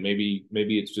there, and maybe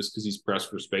it's just because he's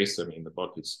pressed for space. I mean, the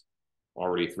book is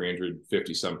already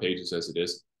 350 some pages as it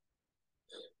is,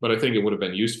 but I think it would have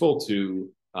been useful to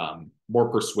more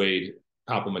persuade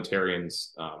complementarians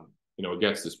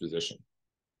against this position,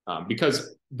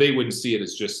 because they wouldn't see it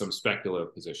as just some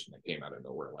speculative position that came out of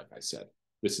nowhere. Like I said,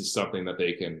 this is something that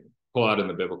they can pull out in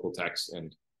the biblical text,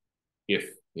 and if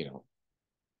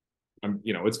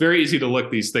it's very easy to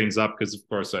look these things up, because of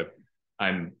course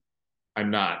I'm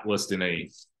not listing the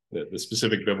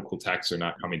specific biblical texts are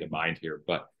not coming to mind here,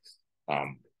 but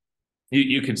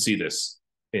you can see this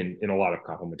in a lot of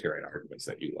complementarian arguments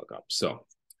that you look up. So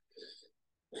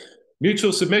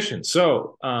mutual submission.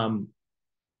 So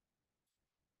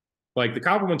like the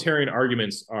complementarian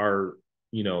arguments are,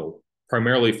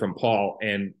 primarily from Paul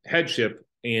and headship,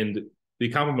 and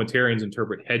the complementarians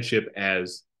interpret headship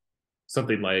as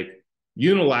something like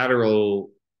unilateral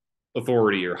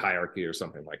authority or hierarchy or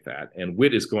something like that. And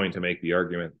Witt is going to make the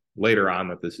argument later on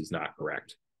that this is not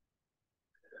correct.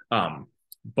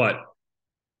 But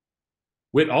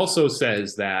Witt also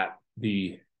says that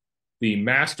the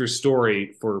master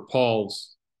story for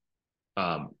Paul's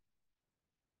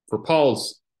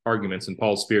arguments and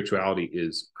Paul's spirituality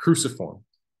is cruciform,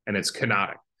 and it's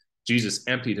kenotic. Jesus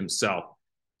emptied himself.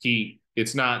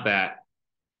 It's not that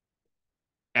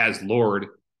as Lord,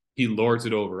 he lords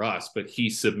it over us, but he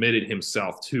submitted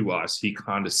himself to us. He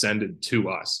condescended to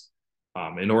us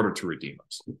in order to redeem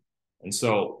us. And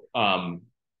so,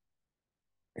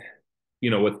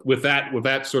 with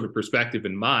that sort of perspective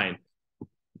in mind,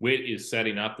 Witt is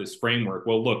setting up this framework.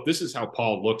 Well, look, this is how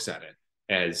Paul looks at it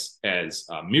as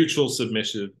mutual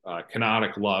submissive,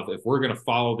 kenotic love. If we're going to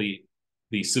follow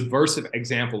the subversive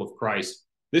example of Christ,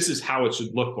 this is how it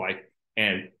should look like.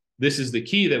 And this is the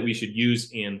key that we should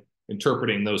use in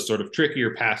interpreting those sort of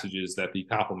trickier passages that the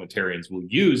complementarians will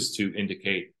use to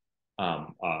indicate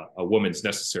a woman's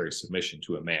necessary submission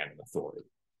to a man in authority.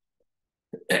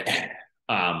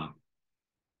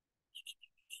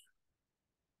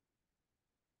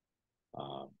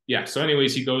 So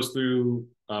anyways, he goes through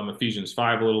Ephesians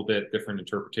 5 a little bit, different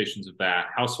interpretations of that,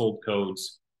 household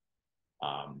codes.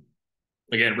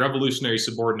 Again, revolutionary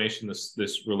subordination,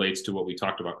 this relates to what we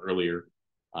talked about earlier,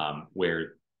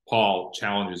 where Paul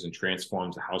challenges and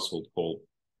transforms the household code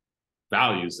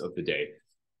values of the day.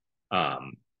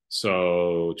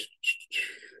 So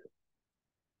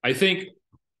I think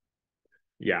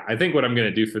what I'm going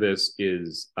to do for this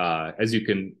is, as you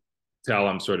can tell,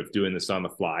 I'm sort of doing this on the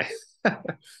fly.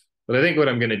 But I think what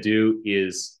I'm going to do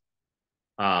is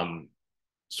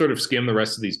sort of skim the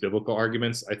rest of these biblical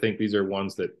arguments. I think these are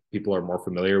ones that people are more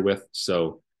familiar with.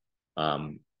 So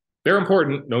they're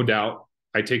important, no doubt.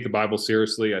 I take the Bible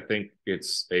seriously. I think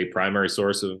it's a primary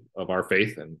source of our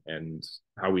faith and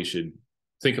how we should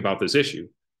think about this issue.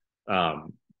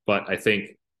 But I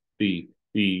think the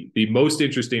most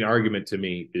interesting argument to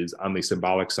me is on the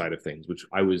symbolic side of things, which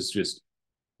I was just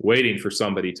waiting for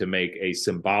somebody to make a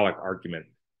symbolic argument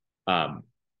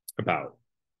about,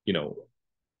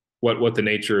 what the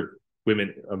nature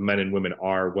of men and women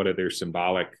are, what are their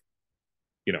symbolic,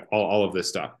 all of this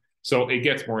stuff. So it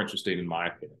gets more interesting in my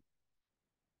opinion.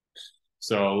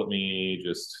 So let me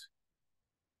just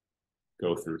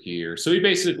go through here. So he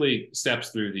basically steps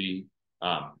through the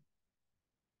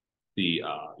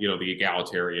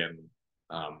egalitarian,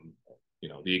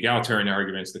 the egalitarian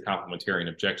arguments, the complementarian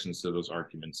objections to those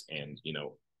arguments, and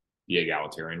the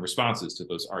egalitarian responses to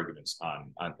those arguments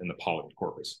in the Pauline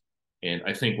corpus. And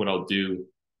I think what I'll do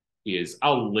is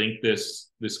I'll link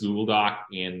this Google Doc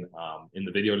in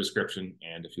the video description,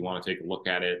 and if you want to take a look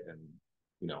at it and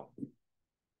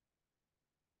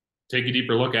take a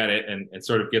deeper look at it and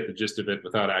sort of get the gist of it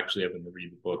without actually having to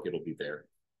read the book, it'll be there.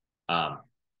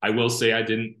 I will say I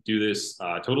didn't do this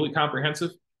totally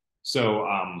comprehensive, so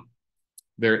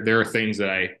there are things that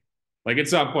I like. At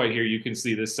some point here, you can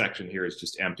see this section here is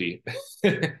just empty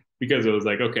because it was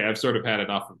like, okay, I've sort of had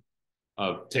enough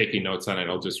of taking notes on it.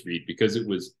 I'll just read, because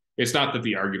it's not that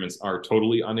the arguments are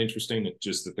totally uninteresting. It's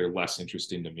just that they're less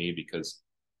interesting to me because,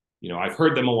 I've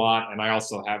heard them a lot. And I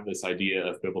also have this idea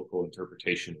of biblical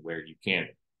interpretation where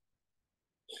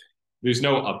there's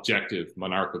no objective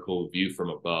monarchical view from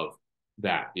above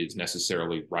that is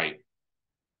necessarily right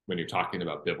when you're talking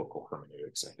about biblical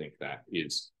hermeneutics. I think that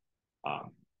is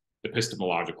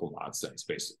epistemological nonsense,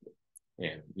 basically.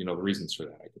 And, the reasons for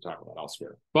that I could talk about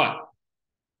elsewhere. But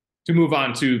to move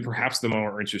on to perhaps the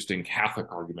more interesting Catholic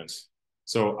arguments.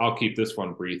 So I'll keep this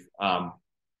one brief.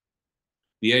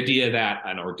 The idea that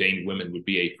an ordained woman would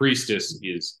be a priestess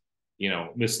is,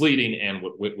 misleading, and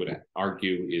what Witt would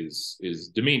argue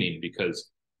is demeaning,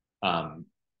 because,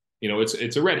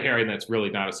 it's a red herring that's really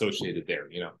not associated there.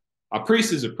 A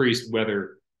priest is a priest,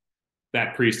 whether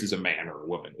that priest is a man or a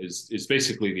woman, is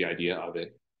basically the idea of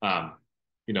it.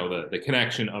 The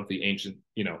connection of the ancient,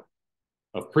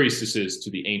 of priestesses to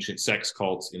the ancient sex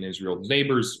cults in Israel's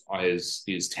neighbors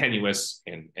is tenuous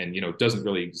and doesn't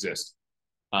really exist.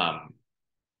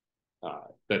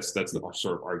 That's the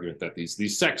sort of argument that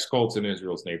these sex cults in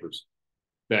Israel's neighbors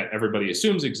that everybody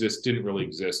assumes exist didn't really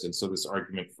exist. And so this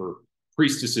argument for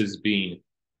priestesses being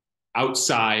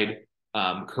outside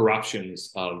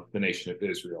corruptions of the nation of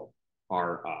Israel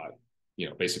are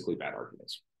basically bad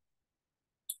arguments.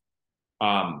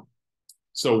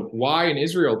 So why in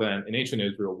Israel then, in ancient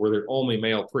Israel, were there only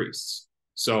male priests?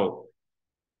 So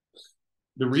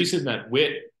the reason that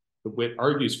Witt Witt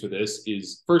argues for this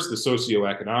is first the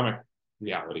socioeconomic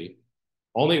reality.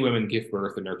 Only women give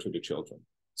birth and nurture the children.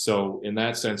 So in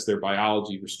that sense, their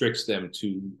biology restricts them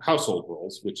to household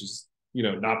roles, which is,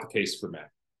 not the case for men.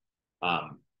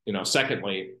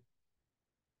 Secondly,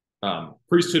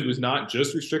 priesthood was not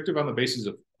just restrictive on the basis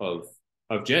of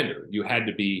gender. You had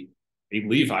to be a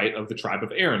Levite of the tribe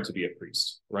of Aaron to be a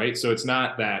priest, right? So it's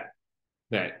not that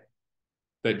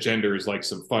gender is like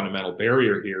some fundamental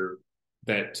barrier here,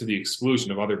 that to the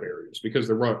exclusion of other barriers, because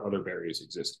there were other barriers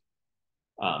existing.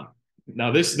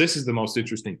 Now, this is the most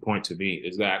interesting point to me,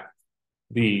 is that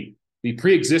the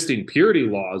pre-existing purity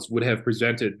laws would have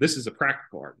presented, this is a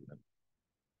practical argument,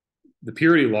 the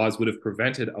purity laws would have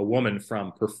prevented a woman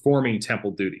from performing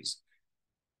temple duties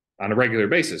on a regular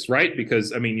basis, right?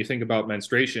 Because, you think about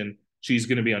menstruation, she's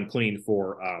going to be unclean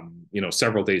for,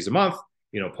 several days a month.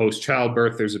 Post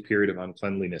childbirth, there's a period of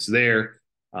uncleanliness there.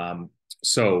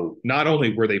 So not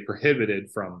only were they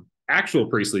prohibited from actual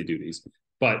priestly duties,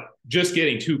 but just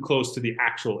getting too close to the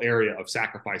actual area of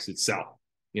sacrifice itself,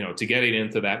 to getting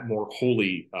into that more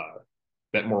holy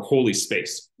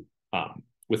space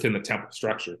within the temple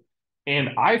structure. And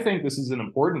I think this is an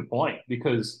important point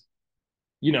because,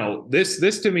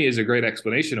 this to me is a great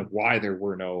explanation of why there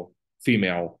were no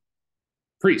female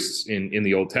priests in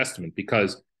the Old Testament,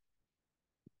 because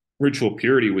ritual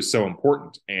purity was so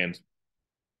important, and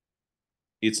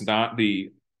it's not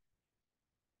the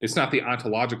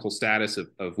ontological status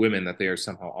of women that they are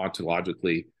somehow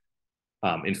ontologically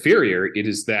inferior. It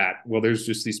is that, well, there's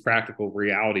just these practical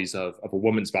realities of a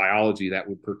woman's biology that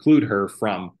would preclude her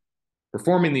from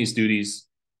performing these duties,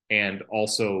 and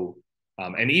also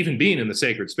and even being in the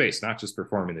sacred space, not just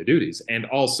performing the duties, and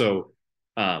also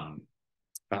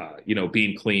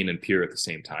being clean and pure at the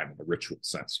same time in the ritual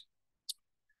sense.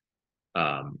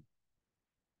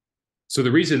 So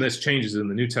the reason this changes in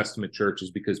the New Testament church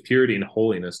is because purity and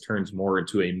holiness turns more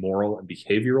into a moral and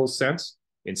behavioral sense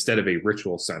instead of a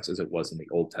ritual sense as it was in the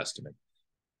Old Testament.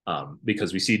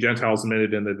 Because we see Gentiles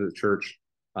admitted into the church,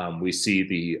 we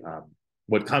see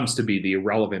what comes to be the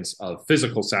irrelevance of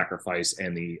physical sacrifice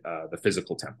and the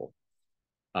physical temple.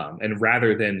 And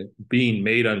rather than being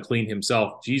made unclean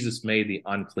himself, Jesus made the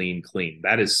unclean clean.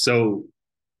 That is so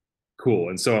cool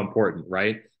and so important,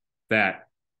 right? That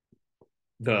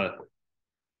the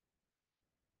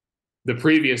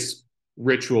previous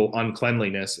ritual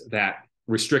uncleanliness that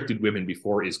restricted women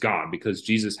before is gone, because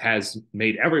Jesus has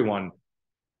made everyone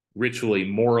ritually,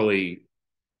 morally,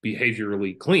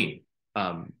 behaviorally clean.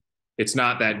 It's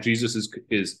not that Jesus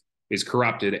is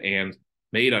corrupted and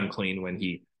made unclean when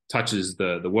he touches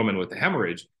the woman with the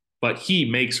hemorrhage, but he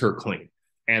makes her clean.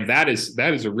 And that is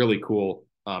a really cool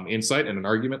insight and an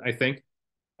argument, I think,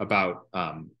 about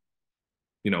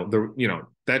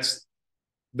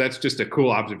that's just a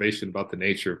cool observation about the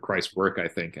nature of Christ's work, I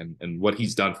think, and what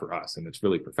he's done for us. And it's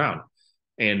really profound.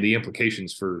 And the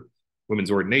implications for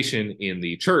women's ordination in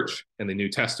the church and the New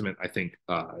Testament, I think,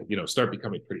 start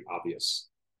becoming pretty obvious.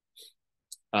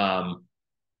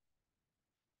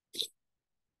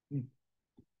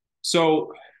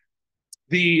 So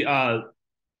the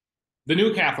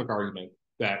New Catholic argument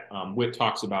that Witt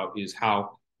talks about is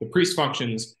how the priest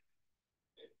functions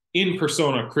in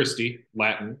persona Christi,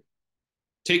 Latin,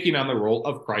 taking on the role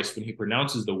of Christ when he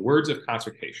pronounces the words of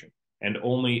consecration. And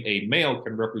only a male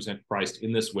can represent Christ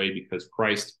in this way because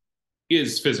Christ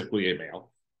is physically a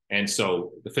male. And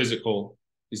so the physical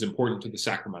is important to the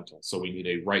sacramental. So we need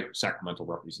a right sacramental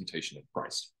representation of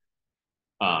Christ.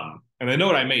 And the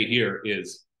note I made here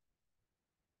is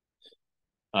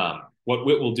what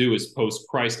Witt will do is post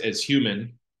Christ as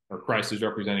human, or Christ as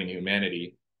representing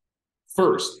humanity,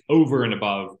 first, over and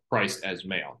above Christ as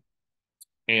male.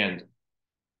 And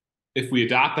if we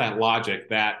adopt that logic,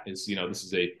 that is, this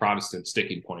is a Protestant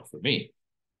sticking point for me.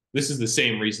 This is the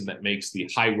same reason that makes the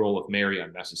high role of Mary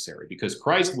unnecessary, because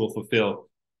Christ will fulfill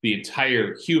the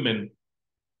entire human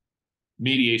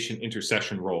mediation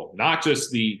intercession role, not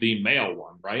just the male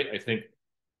one, right? I think,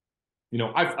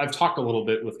 I've talked a little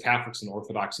bit with Catholics and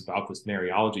Orthodox about this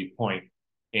Mariology point,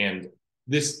 and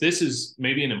this is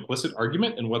maybe an implicit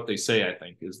argument in what they say, I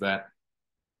think, is that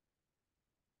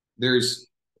there's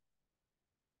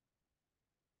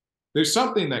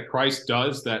something that Christ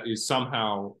does that is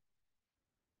somehow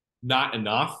not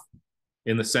enough,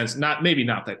 in the sense, maybe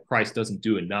not that Christ doesn't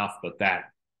do enough, but that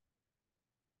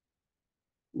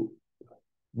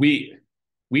we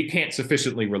can't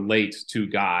sufficiently relate to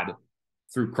God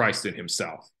through Christ in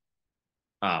himself.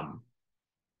 I'm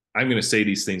going to say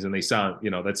these things and they sound,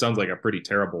 that sounds like a pretty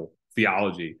terrible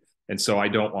theology. And so I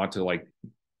don't want to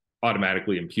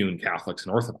automatically impugn Catholics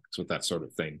and Orthodox with that sort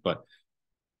of thing. But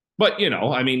But,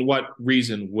 I mean, what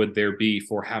reason would there be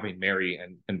for having Mary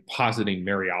and positing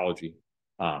Mariology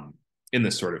um, in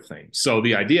this sort of thing? So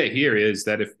the idea here is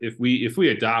that if we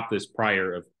adopt this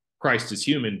prior of Christ is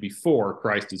human before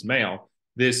Christ is male,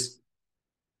 this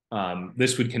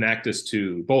would connect us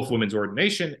to both women's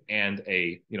ordination and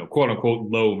a quote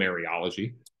unquote low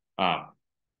Mariology, um,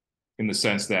 in the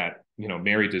sense that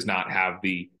Mary does not have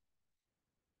the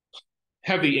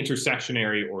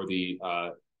intersectionary or the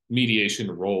mediation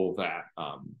role that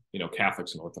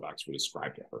Catholics and Orthodox would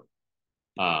ascribe to her.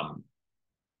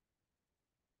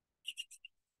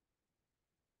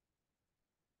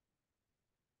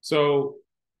 So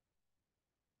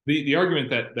the argument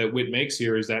that Witt makes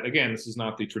here is that, again, this is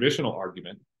not the traditional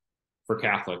argument for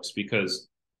Catholics, because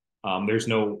there's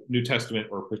no New Testament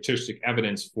or patristic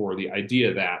evidence for the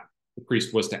idea that the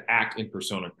priest was to act in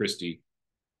persona Christi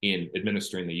in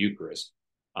administering the Eucharist.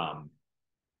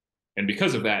 And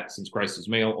because of that, since Christ is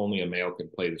male, only a male can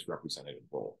play this representative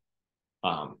role.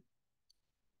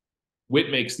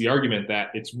 Witt makes the argument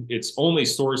that it's only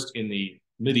sourced in the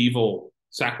medieval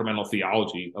sacramental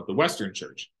theology of the Western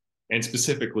Church, and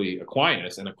specifically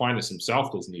Aquinas. And Aquinas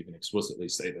himself doesn't even explicitly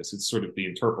say this. It's sort of the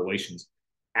interpolations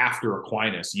after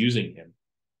Aquinas using him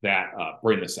that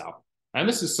bring this out. And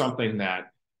this is something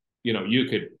that, you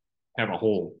could have a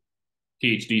whole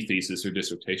PhD thesis or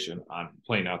dissertation on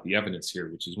playing out the evidence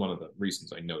here, which is one of the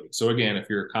reasons I noted. So again, if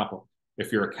you're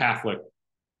a Catholic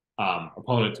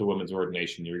opponent to women's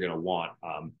ordination, you're going to want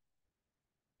a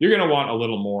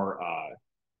little more,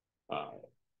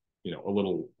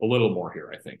 a little more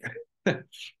here, I think.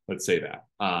 Let's say that.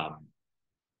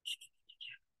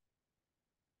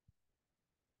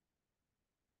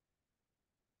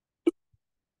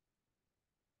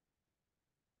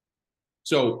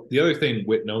 So the other thing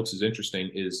Witt notes is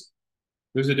interesting is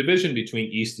there's a division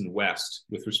between East and West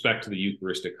with respect to the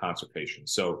Eucharistic consecration.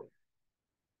 So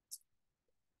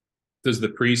does the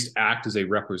priest act as a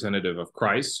representative of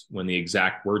Christ when the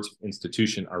exact words of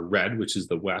institution are read, which is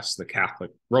the West, the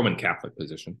Catholic, Roman Catholic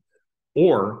position?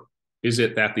 Or is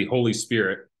it that the Holy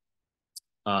Spirit,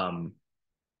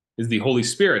 is the Holy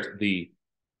Spirit the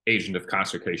agent of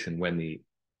consecration when the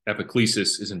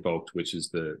epiclesis is invoked, which is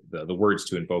the words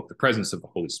to invoke the presence of the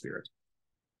Holy Spirit,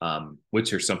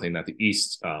 which are something that the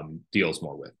East deals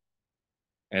more with,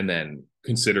 and then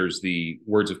considers the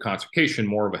words of consecration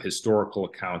more of a historical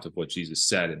account of what Jesus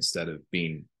said instead of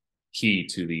being key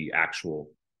to the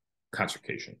actual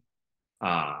consecration.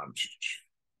 I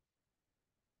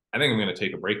think I'm going to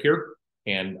take a break here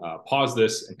and pause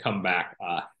this and come back.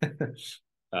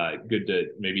 Good to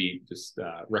maybe just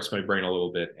rest my brain a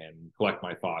little bit and collect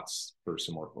my thoughts for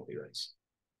some more coherence.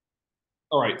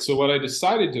 All right, so what I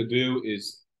decided to do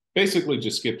is basically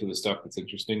just skip to the stuff that's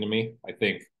interesting to me. I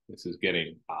think this is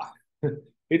getting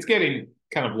it's getting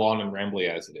kind of long and rambly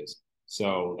as it is.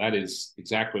 So that is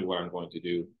exactly what I'm going to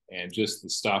do, and just the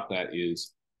stuff that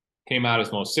came out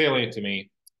as most salient to me,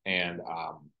 and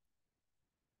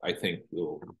I think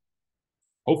will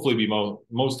hopefully be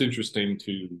most interesting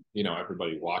to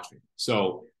everybody watching.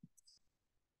 So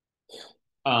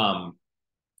one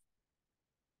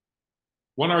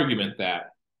argument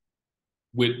that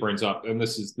Witt brings up, and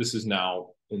this is now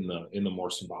in the more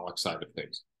symbolic side of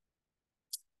things,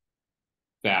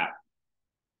 that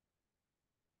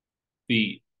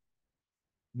the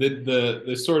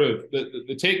sort of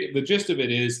the gist of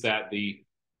it is that the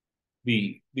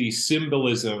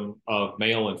symbolism of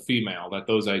male and female, that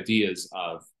those ideas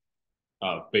of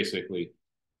basically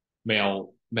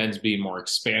men's being more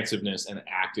expansiveness and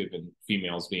active and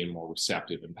females being more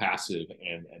receptive and passive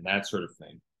and that sort of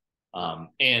thing,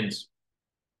 and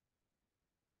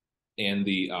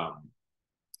the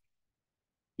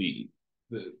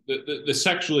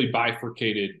sexually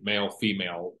bifurcated male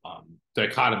female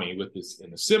dichotomy with this in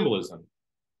the symbolism.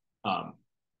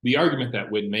 The argument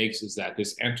that Witt makes is that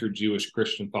this entered Jewish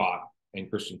Christian thought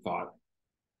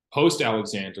post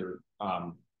Alexander,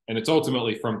 and it's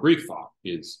ultimately from Greek thought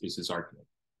is his argument.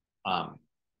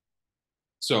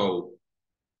 So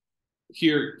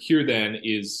here then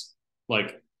is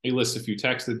like he lists a few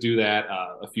texts that do that,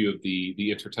 a few of the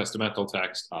intertestamental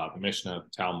texts, the Mishnah,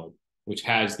 Talmud, which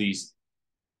has these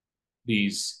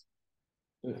views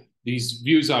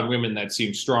on women that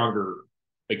seem stronger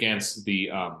against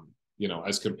the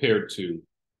as compared to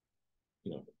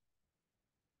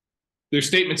their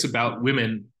statements about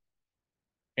women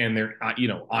and their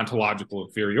ontological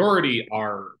inferiority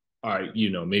are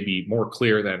maybe more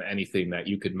clear than anything that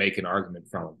you could make an argument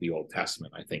from the Old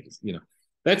Testament. I think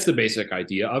that's the basic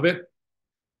idea of it,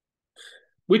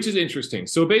 which is interesting.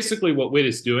 So basically what Witt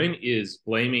is doing is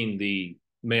blaming the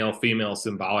male-female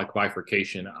symbolic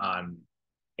bifurcation on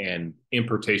and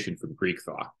importation from Greek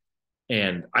thought.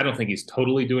 And I don't think he's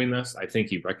totally doing this. I think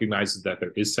he recognizes that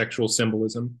there is sexual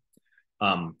symbolism,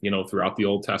 throughout the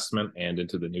Old Testament and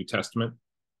into the New Testament.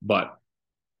 But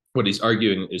what he's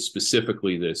arguing is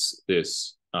specifically this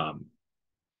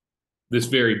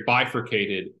very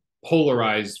bifurcated,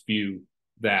 polarized view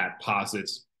that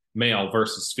posits male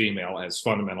versus female as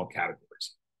fundamental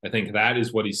categories. I think that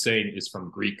is what he's saying is from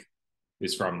the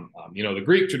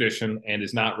Greek tradition, and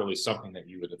is not really something that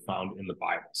you would have found in the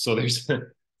Bible. So there's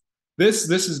this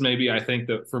is maybe, I think,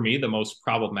 that for me the most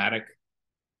problematic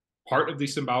part of the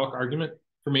symbolic argument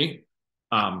for me.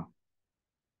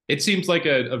 It seems like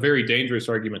a very dangerous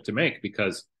argument to make,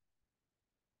 because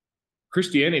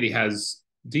Christianity has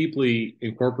deeply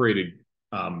incorporated,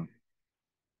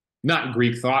 not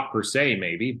Greek thought per se,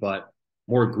 maybe, but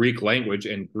more Greek language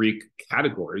and Greek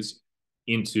categories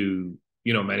into,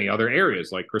 many other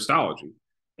areas like Christology.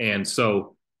 And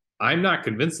so I'm not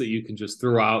convinced that you can just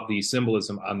throw out the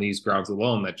symbolism on these grounds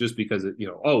alone, that just because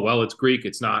it's Greek,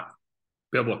 it's not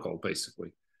biblical,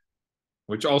 basically,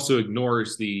 which also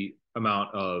ignores the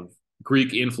amount of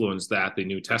Greek influence that the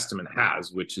New Testament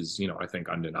has, which is, I think,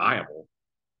 undeniable.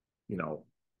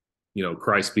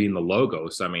 Christ being the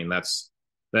Logos. I mean, that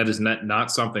is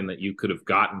not something that you could have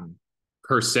gotten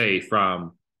per se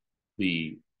from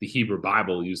the Hebrew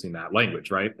Bible using that language,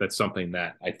 right? That's something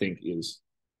that I think is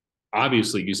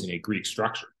obviously using a Greek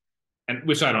structure, and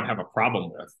which I don't have a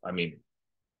problem with. I mean,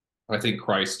 I think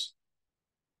Christ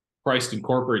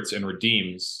incorporates and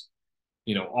redeems,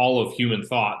 all of human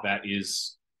thought that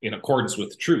is in accordance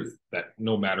with truth, that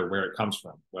no matter where it comes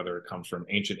from, whether it comes from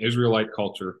ancient Israelite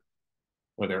culture,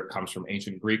 whether it comes from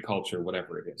ancient Greek culture,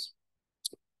 whatever it is.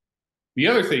 The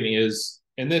other thing is,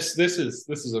 and this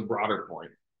is a broader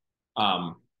point,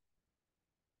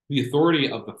 the authority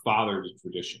of the father's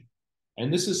tradition.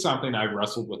 And this is something I've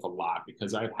wrestled with a lot,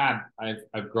 because I've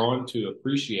grown to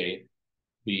appreciate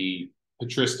the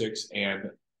patristics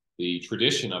and the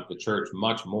tradition of the church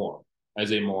much more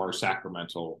as a more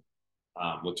sacramental,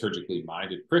 liturgically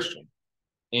minded Christian.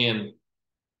 And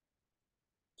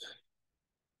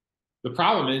the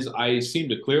problem is, I seem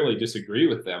to clearly disagree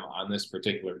with them on this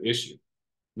particular issue.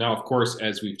 Now, of course,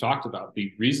 as we've talked about,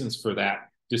 the reasons for that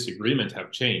disagreement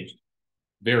have changed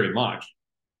very much.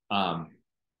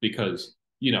 Because,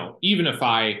 even if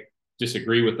I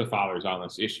disagree with the fathers on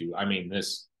this issue, I mean,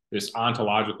 this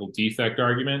ontological defect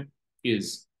argument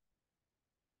is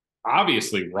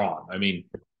obviously wrong. I mean,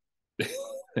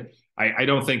 I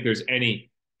don't think there's any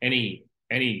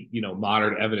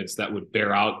modern evidence that would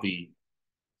bear out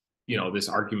this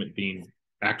argument being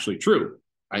actually true.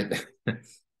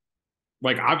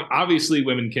 Like, obviously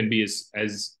women can be as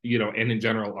and in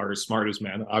general are as smart as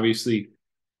men. Obviously,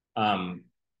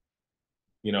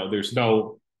 there's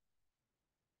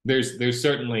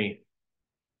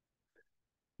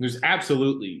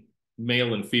absolutely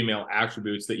male and female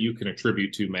attributes that you can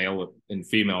attribute to male and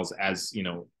females as,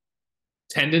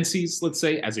 tendencies, let's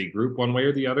say, as a group, one way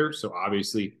or the other. So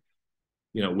obviously,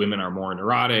 women are more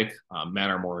neurotic, men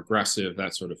are more aggressive,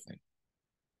 that sort of thing.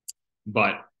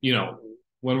 But,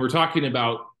 when we're talking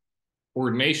about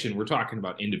ordination, we're talking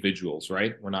about individuals,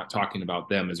 right? We're not talking about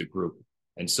them as a group.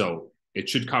 And so it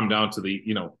should come down to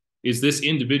is this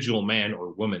individual man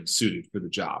or woman suited for the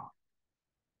job?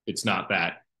 It's not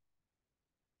that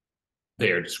they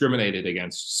are discriminated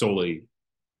against solely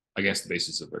against the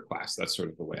basis of their class. That's sort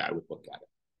of the way I would look at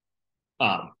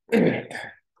it.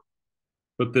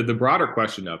 But the broader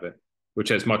question of it, which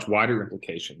has much wider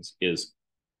implications, is,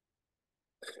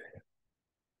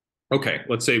 okay,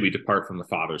 let's say we depart from the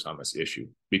fathers on this issue,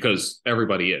 because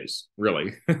everybody is,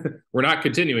 really. We're not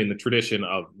continuing the tradition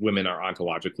of women are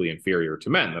ontologically inferior to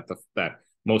men that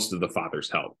most of the fathers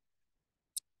held.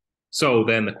 So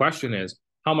then the question is,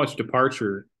 how much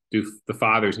departure do the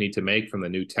fathers need to make from the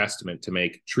New Testament to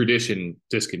make tradition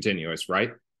discontinuous,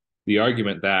 right? The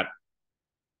argument that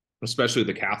especially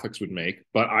the Catholics would make,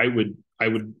 but I would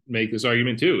make this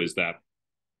argument too, is that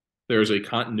there's a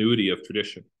continuity of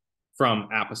tradition from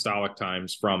apostolic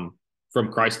times, from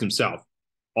Christ himself,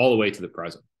 all the way to the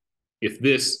present. If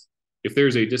there's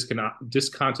a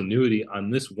discontinuity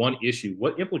on this one issue,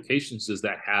 what implications does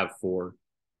that have for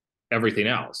everything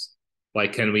else?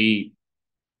 Like, can we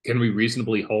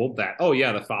reasonably hold that, oh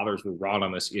yeah, the fathers were wrong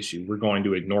on this issue, we're going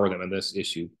to ignore them in this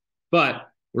issue, but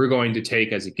we're going to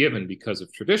take as a given, because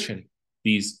of tradition,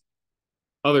 these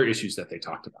other issues that they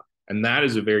talked about? And that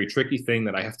is a very tricky thing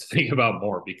that I have to think about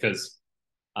more, because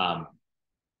having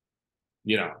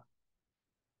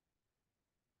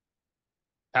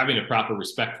a proper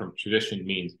respect from tradition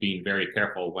means being very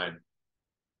careful when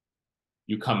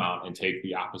you come out and take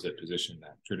the opposite position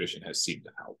that tradition has seemed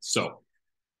to hold. So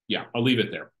yeah, I'll leave it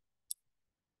there.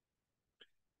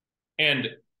 And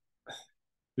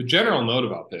the general note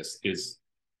about this is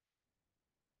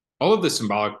all of the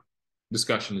symbolic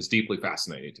discussion is deeply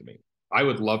fascinating to me. I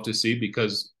would love to see,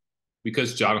 because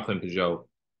Jonathan Pageau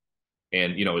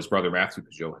and his brother Matthew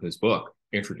Pageau in his book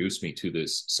introduced me to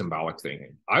this symbolic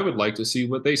thinking. I would like to see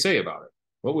what they say about it.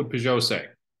 What would Pageau say?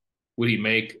 Would he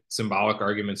make symbolic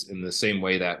arguments in the same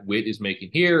way that Witt is making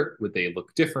here? Would they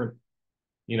look different?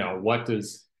 What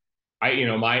does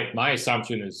my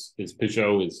assumption is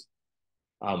Pageau is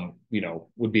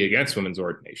would be against women's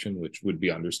ordination, which would be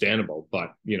understandable.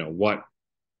 But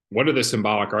what are the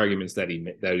symbolic arguments that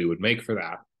he would make for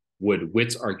that? Would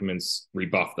Witt's arguments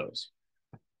rebuff those?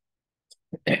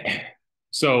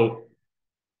 So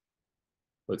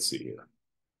let's see here.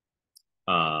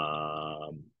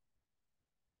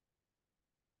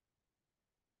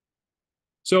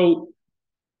 So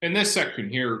in this section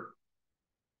here,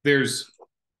 there's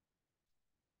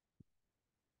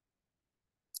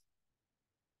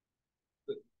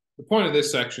the point of this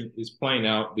section is playing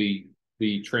out the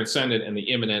transcendent and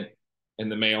the immanent, and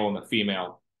the male and the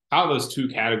female, how those two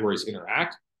categories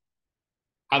interact,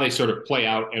 how they sort of play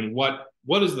out, and what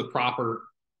is the proper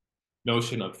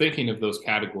notion of thinking of those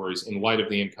categories in light of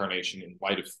the incarnation, in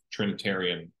light of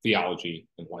Trinitarian theology,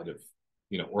 in light of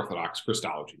Orthodox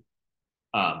Christology.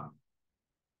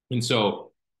 And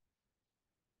so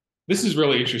this is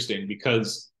really interesting,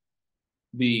 because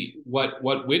what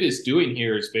Witt is doing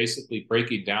here is basically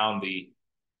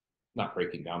not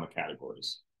breaking down the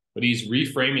categories, but he's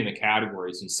reframing the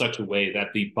categories in such a way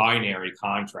that the binary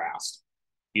contrast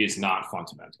is not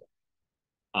fundamental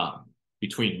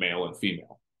between male and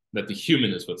female, that the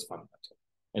human is what's fundamental.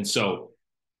 And so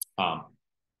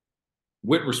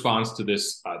Witt responds to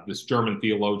this German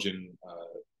theologian,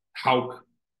 Hauck,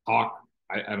 I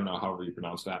don't know however you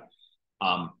pronounce that,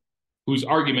 whose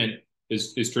argument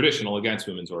is traditional against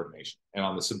women's ordination. And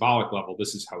on the symbolic level,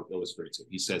 this is how he illustrates it.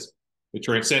 He says, the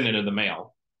transcendent of the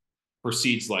male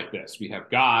proceeds like this. We have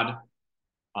God,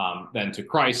 then to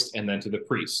Christ, and then to the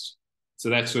priest. So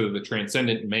that's sort of the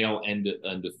transcendent male end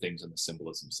of things on the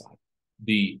symbolism side.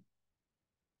 The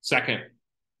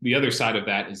other side of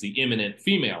that is the immanent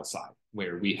female side,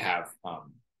 where we have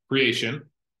creation,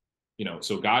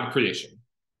 so God creation,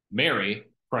 Mary,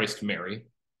 Christ Mary,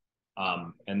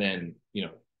 and then,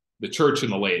 the church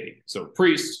and the laity. So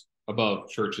priest above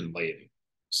church and laity.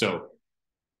 So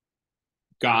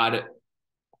God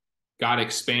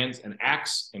expands and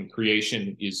acts, and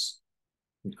creation is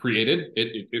created.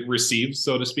 It receives,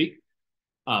 so to speak.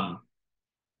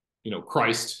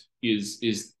 Christ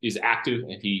is active,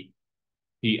 and he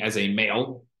as a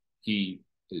male, he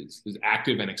is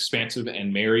active and expansive,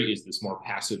 and Mary is this more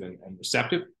passive and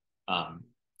receptive.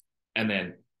 And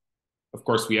then, of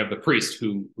course, we have the priest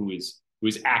who is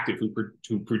active,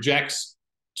 who projects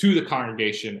to the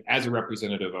congregation as a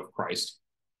representative of Christ,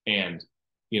 and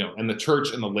the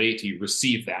church and the laity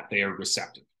receive that. They are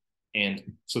receptive. And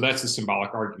so that's the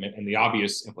symbolic argument. And the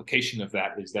obvious implication of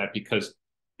that is that because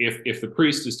if the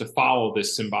priest is to follow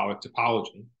this symbolic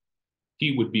typology,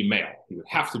 he would be male. He would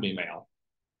have to be male,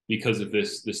 because of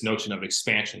this notion of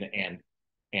expansion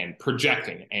and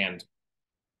projecting, and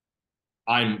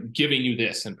I'm giving you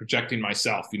this and projecting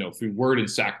myself, through word and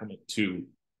sacrament to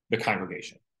the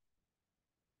congregation.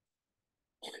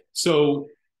 So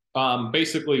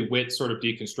basically, Witt sort of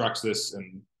deconstructs this,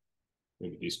 and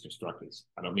maybe deconstruct this.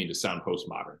 I don't mean to sound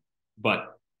postmodern,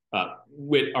 but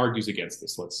Witt argues against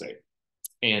this, let's say.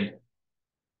 And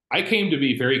I came to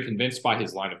be very convinced by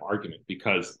his line of argument,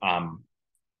 because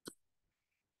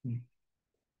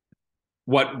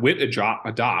what Witt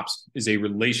adopts is a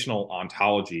relational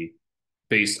ontology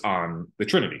based on the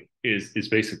Trinity, is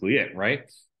basically it, right?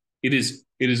 It is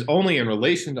only in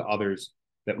relation to others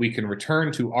that we can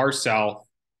return to ourself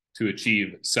to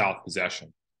achieve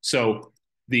self-possession. So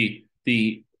the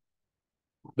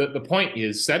point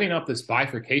is, setting up this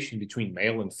bifurcation between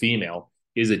male and female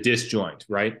is a disjoint,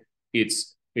 right?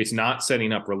 It's not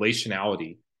setting up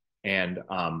relationality and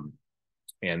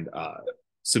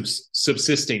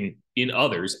subsisting in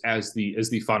others as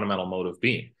the fundamental mode of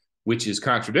being, which is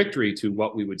contradictory to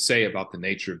what we would say about the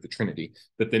nature of the Trinity,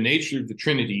 that the nature of the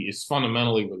Trinity is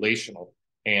fundamentally relational,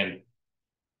 and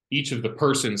each of the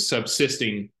persons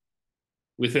subsisting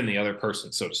within the other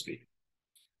person, so to speak.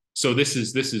 So this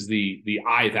is the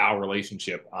I-thou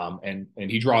relationship, and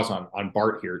he draws on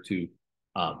Barth here to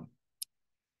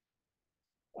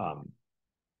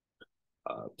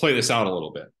play this out a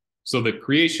little bit. So the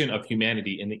creation of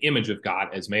humanity in the image of God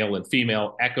as male and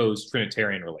female echoes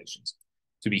Trinitarian relations.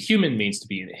 To be human means to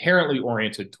be inherently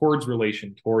oriented towards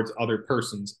relation, towards other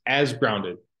persons, as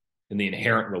grounded in the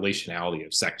inherent relationality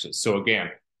of sexes. So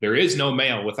again, there is no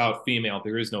male without female.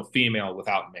 There is no female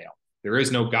without male. There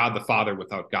is no God the Father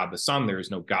without God the Son. There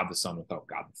is no God the Son without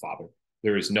God the Father.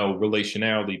 There is no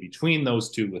relationality between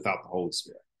those two without the Holy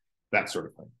Spirit. That sort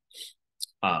of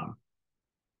thing.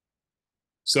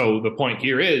 So the point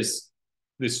here is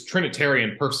this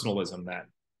Trinitarian personalism that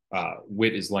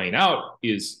Witt is laying out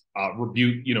is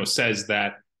rebuke, says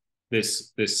that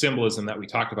this symbolism that we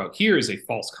talked about here is a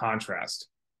false contrast,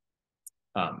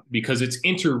 because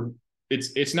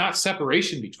it's not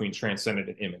separation between transcendent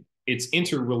and immanent. It's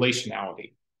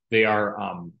interrelationality. They are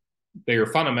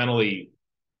fundamentally,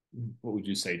 what would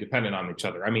you say, dependent on each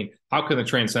other. I mean, how can the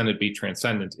transcendent be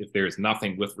transcendent if there is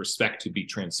nothing with respect to be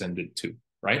transcended to,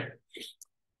 right?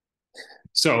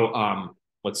 So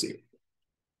let's see.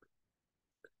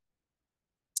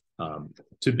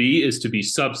 To be is to be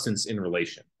substance in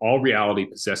relation. All reality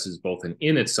possesses both an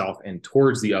in itself and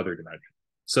towards the other dimension.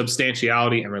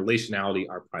 Substantiality and relationality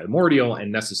are primordial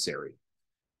and necessary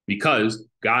because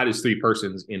God is three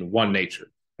persons in one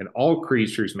nature, and all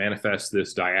creatures manifest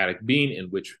this dyadic being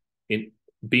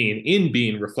in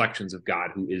being reflections of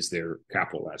God, who is their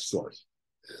capital S source.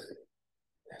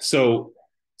 So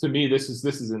to me, this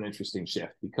is an interesting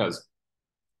shift because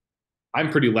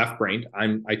I'm pretty left-brained.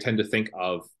 I tend to think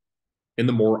of in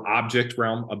the more objective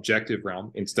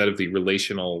realm, instead of the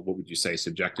relational, what would you say,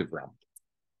 subjective realm.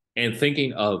 And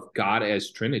thinking of God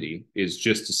as Trinity is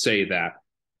just to say that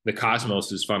the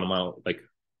cosmos is fundamental, like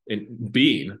in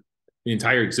being, the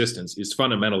entire existence is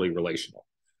fundamentally relational.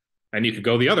 And you could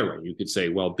go the other way. You could say,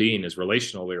 well, being is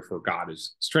relational, therefore God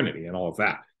is Trinity and all of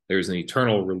that. There's an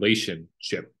eternal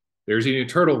relationship. There's an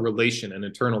eternal relation and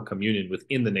eternal communion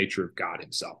within the nature of God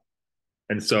himself.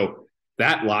 And so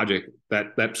that logic,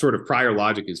 that sort of prior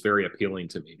logic is very appealing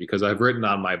to me because I've written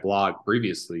on my blog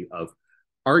previously of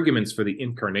arguments for the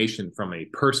incarnation from a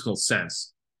personal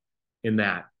sense, in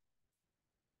that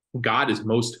God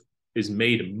is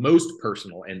made most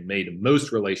personal and made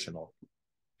most relational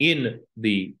in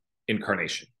the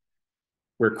incarnation,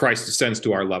 where Christ descends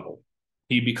to our level.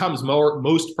 He becomes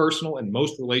most personal and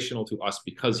most relational to us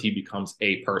because he becomes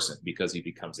a person, because he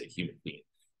becomes a human being.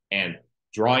 And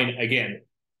drawing, again,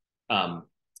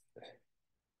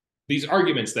 these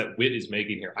arguments that Witt is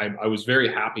making here, I was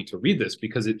very happy to read this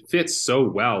because it fits so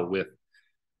well with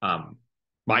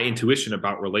my intuition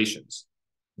about relations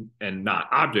and not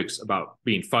objects, about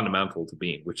being fundamental to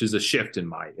being, which is a shift in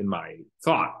my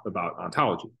thought about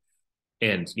ontology.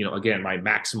 And, again, my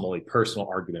maximally personal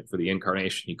argument for the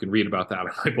incarnation, you can read about that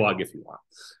on my blog if you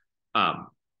want.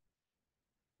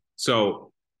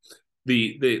 So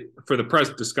for the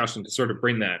present discussion, to sort of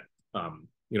bring that,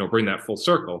 bring that full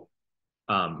circle,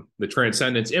 the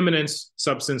transcendence, immanence,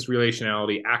 substance,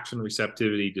 relationality, action,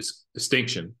 receptivity,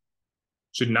 distinction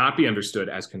should not be understood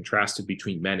as contrasted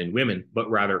between men and women, but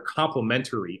rather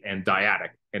complementary and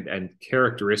dyadic and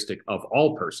characteristic of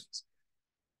all persons.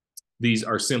 These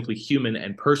are simply human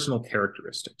and personal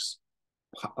characteristics.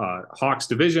 Hawke's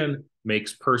division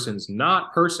makes persons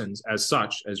not persons as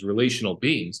such as relational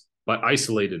beings, but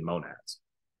isolated monads.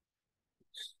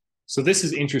 So this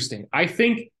is interesting. I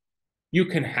think you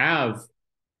can have,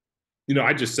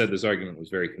 I just said this argument was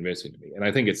very convincing to me, and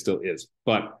I think it still is,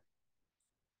 but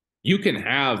you can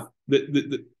have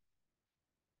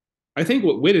I think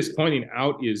what Witt is pointing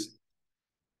out is,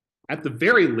 at the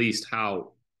very least,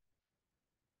 how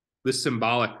the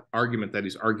symbolic argument that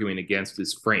he's arguing against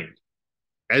is framed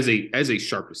as a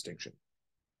sharp distinction,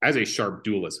 as a sharp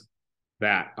dualism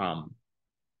that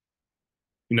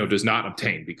does not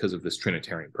obtain because of this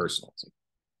Trinitarian personalism.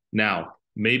 Now,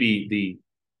 maybe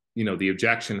the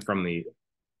objection from the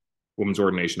women's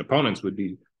ordination opponents would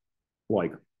be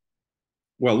like,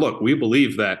 well, look, we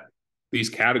believe that these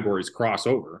categories cross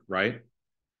over, right?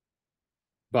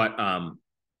 But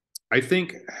I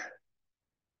think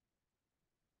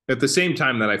at the same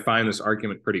time that I find this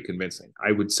argument pretty convincing,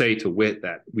 I would say to Witt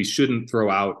that we shouldn't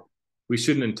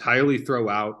entirely throw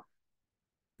out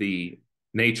the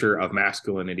nature of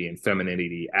masculinity and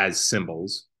femininity as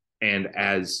symbols and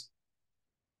as,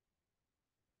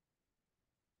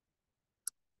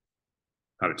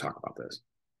 how to talk about this,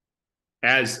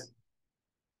 as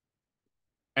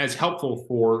helpful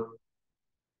for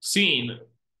seeing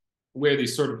where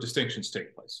these sort of distinctions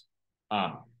take place.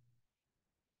 I'm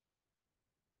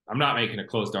not making a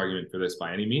closed argument for this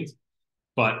by any means,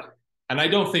 and I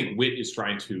don't think Witt is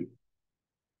trying to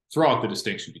throw out the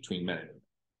distinction between men and women.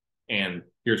 And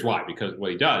here's why, because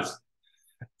what he does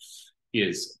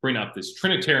is bring up this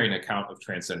Trinitarian account of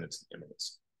transcendence and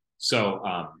immanence. So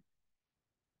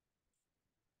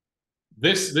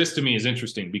this to me is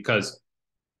interesting because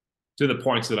to the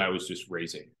points that I was just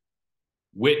raising,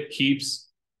 Witt keeps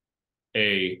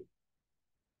the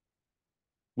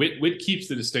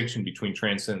distinction between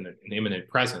transcendent and immanent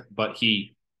present, but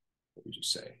what would you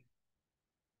say?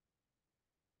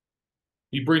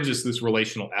 He brings us this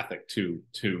relational ethic to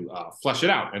flesh it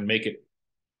out and make it,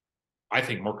 I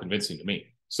think, more convincing to me.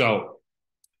 So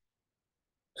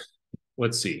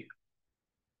let's see.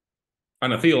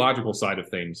 On a theological side of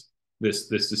things, this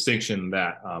distinction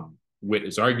that Witt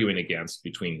is arguing against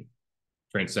between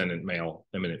transcendent male,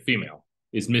 immanent female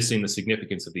is missing the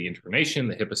significance of the incarnation,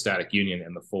 the hypostatic union,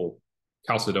 and the full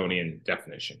Chalcedonian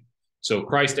definition. So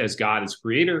Christ as God is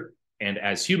creator and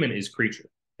as human is creature.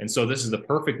 And so this is the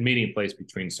perfect meeting place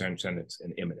between transcendence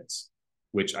and immanence,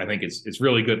 which I think is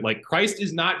really good. Like Christ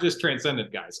is not just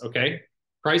transcendent, guys, okay?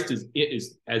 Christ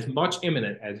is as much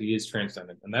immanent as he is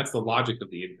transcendent. And that's the logic of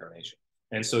the incarnation.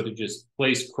 And so to just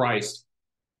place Christ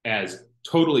as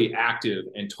totally active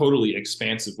and totally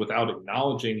expansive without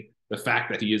acknowledging the fact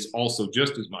that he is also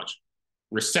just as much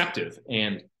receptive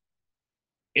and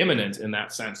immanent in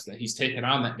that sense, that he's taken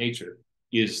on that nature,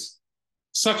 is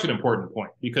such an important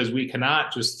point, because we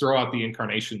cannot just throw out the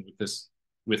incarnation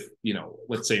with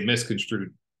let's say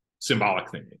misconstrued symbolic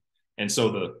thinking. And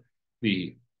so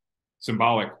the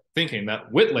symbolic thinking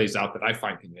that Witt lays out that I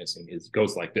find convincing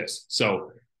goes like this.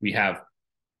 So we have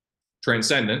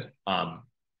transcendent,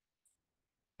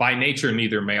 by nature,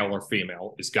 neither male or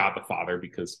female is God the Father,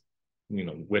 because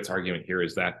Witt's argument here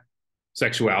is that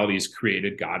sexuality is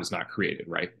created, God is not created,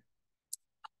 right?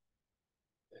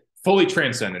 Fully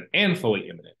transcendent and fully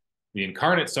immanent, the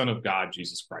incarnate Son of God,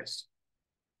 Jesus Christ.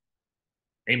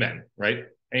 Amen, right?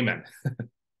 Amen.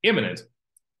 Immanent,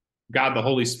 God the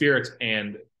Holy Spirit,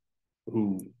 and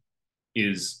who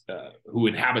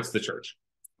inhabits the church.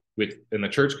 And the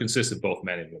church consists of both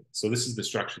men and women. So this is the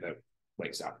structure that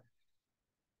lays out.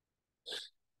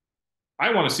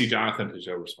 I want to see Jonathan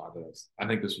Peugeot respond to this. I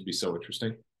think this would be so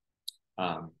interesting.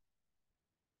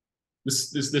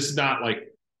 This is not like,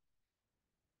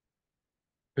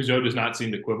 Peugeot does not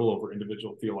seem to quibble over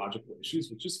individual theological issues,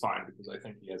 which is fine, because I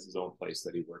think he has his own place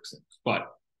that he works in. But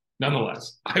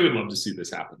nonetheless, I would love to see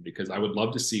this happen, because I would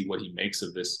love to see what he makes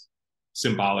of this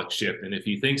symbolic shift, and if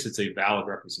he thinks it's a valid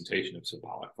representation of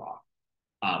symbolic thought.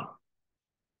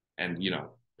 And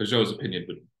Peugeot's opinion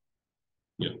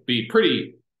would be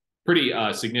pretty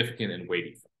significant and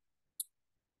weighty.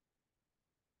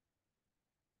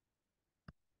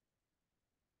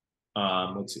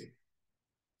 Let's see.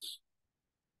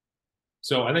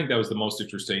 So I think that was the most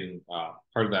interesting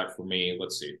part of that for me.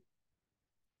 Let's see.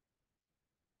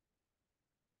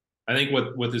 I think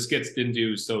what this gets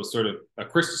into is so sort of a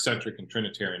Christocentric and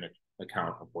Trinitarian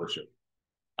account of worship.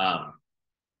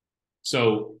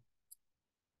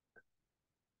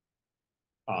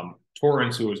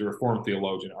 Torrance, who is a Reformed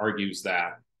theologian, argues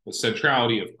that the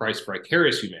centrality of Christ's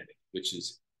vicarious humanity, which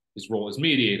is his role as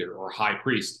mediator or high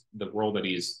priest, the role that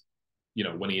he's,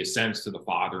 when he ascends to the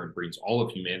Father and brings all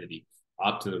of humanity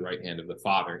up to the right hand of the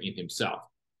Father in himself,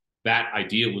 that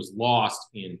idea was lost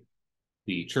in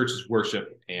the church's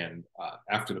worship and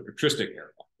after the patristic era,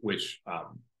 which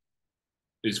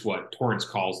is what Torrance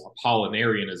calls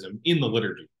Apollinarianism in the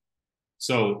liturgy.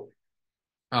 So,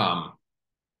 and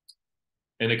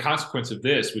the consequence of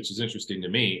this, which is interesting to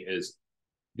me, is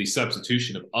the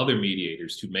substitution of other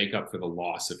mediators to make up for the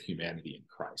loss of humanity in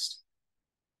Christ.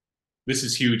 This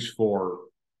is huge for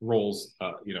roles,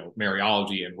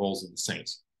 Mariology and roles of the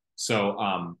saints.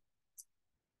 So,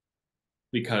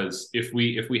 because if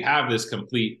we have this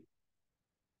complete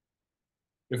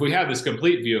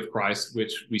view of Christ,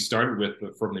 which we started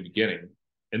with from the beginning,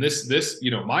 and this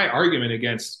my argument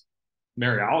against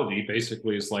Mariology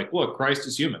basically is like, look, Christ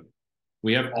is human.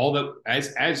 We have all that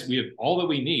as we have all that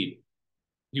we need.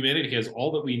 Humanity has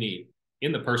all that we need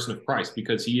in the person of Christ,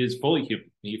 because he is fully human.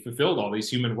 He fulfilled all these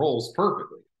human roles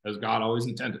perfectly, as God always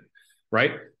intended,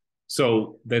 right?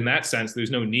 So in that sense,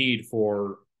 there's no need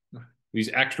for these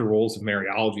extra roles of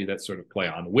Mariology that sort of play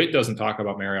on. Witt doesn't talk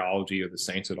about Mariology or the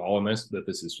saints at all in this, but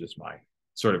this is just my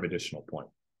sort of additional point.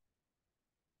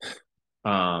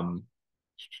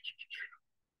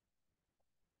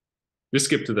 Just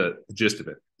skip to the gist of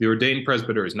it. The ordained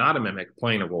presbyter is not a mimic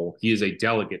playing a role. He is a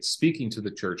delegate speaking to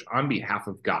the church on behalf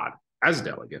of God as a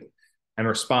delegate, and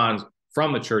responds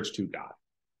from the church to God.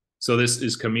 So this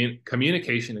is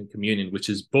communication and communion, which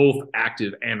is both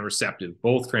active and receptive,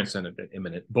 both transcendent and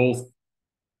immanent, both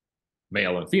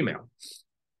male and female.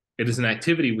 It is an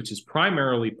activity which is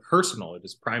primarily personal. It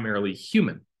is primarily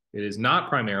human. It is not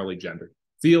primarily gendered.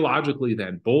 Theologically,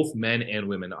 then, both men and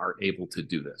women are able to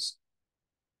do this.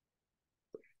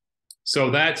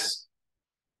 So that's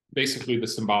basically the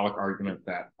symbolic argument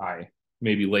that I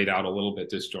maybe laid out a little bit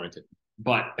disjointed.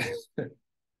 But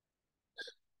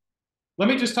let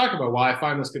me just talk about why I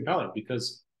find this compelling,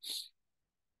 because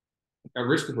at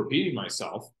risk of repeating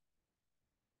myself,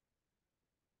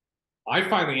 I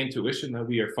find the intuition that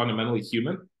we are fundamentally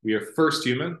human. We are first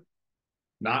human,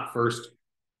 not first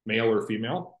male or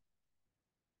female.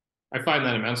 I find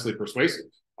that immensely persuasive.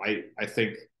 I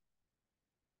think,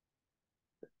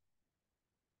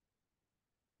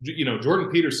 Jordan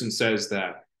Peterson says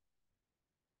that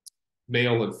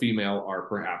male and female are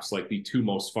perhaps like the two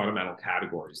most fundamental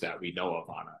categories that we know of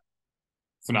on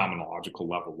a phenomenological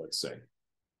level, let's say.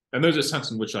 And there's a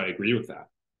sense in which I agree with that.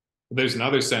 But there's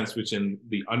another sense which in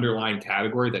the underlying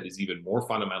category that is even more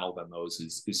fundamental than those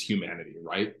is humanity,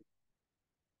 right?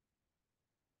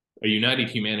 A united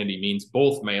humanity means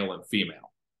both male and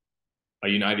female. A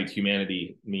united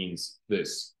humanity means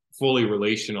this fully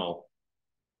relational,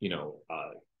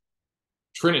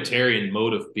 Trinitarian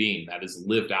mode of being that is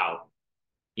lived out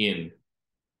in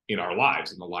our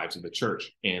lives, in the lives of the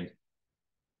church. And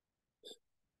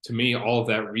to me, all of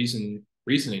that reasoning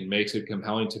makes it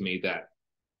compelling to me that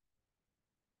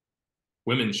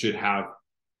women should have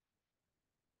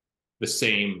the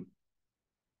same,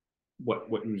 what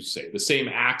would you say, the same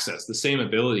access, the same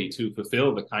ability to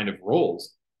fulfill the kind of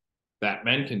roles that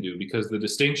men can do, because the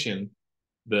distinction,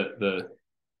 the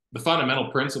fundamental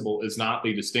principle is not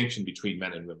the distinction between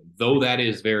men and women, though that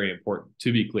is very important,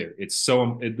 to be clear.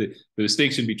 The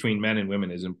distinction between men and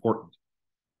women is important.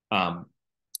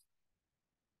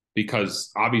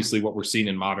 Because obviously what we're seeing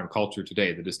in modern culture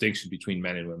today, the distinction between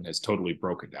men and women has totally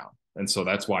broken down. And so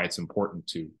that's why it's important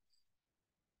to,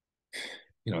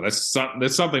 that's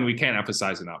something we can't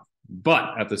emphasize enough.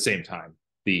 But at the same time,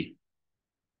 the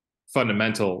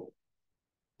fundamental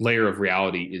layer of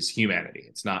reality is humanity.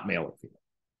 It's not male or female.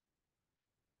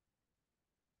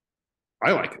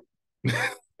 I like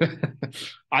it.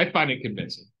 I find it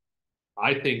convincing.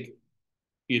 I think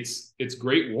it's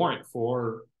great warrant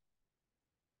for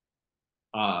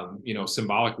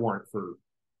symbolic warrant for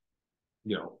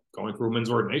going for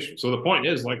women's ordination. So the point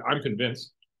is, like, I'm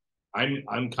convinced.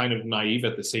 I'm kind of naive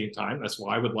at the same time. That's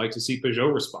why I would like to see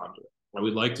Peugeot respond to it. I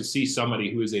would like to see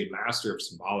somebody who is a master of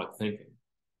symbolic thinking,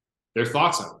 their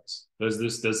thoughts on this.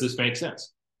 Does this make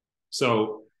sense?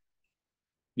 So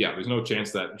yeah, there's no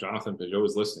chance that Jonathan Peugeot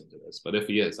is listening to this, but if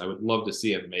he is, I would love to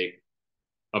see him make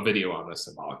a video on this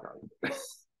symbolic argument.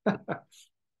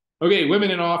 Okay,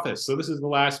 women in office. So this is the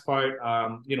last part.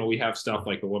 We have stuff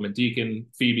like a woman deacon.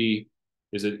 Phoebe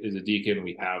is a deacon.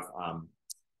 We have,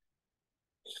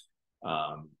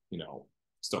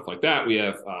 stuff like that. We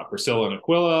have Priscilla and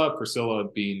Aquila. Priscilla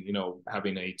being,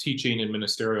 having a teaching and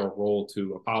ministerial role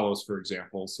to Apollos, for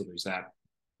example. So there's that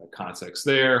context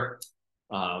there.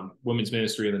 Women's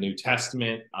ministry in the New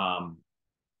Testament.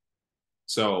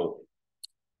 So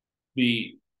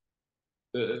the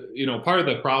part of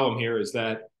the problem here is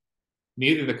that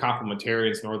neither the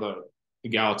complementarians nor the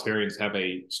egalitarians have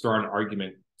a strong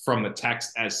argument from the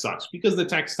text as such, because the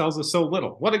text tells us so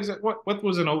little. What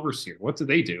was an overseer? What did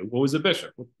they do? What was a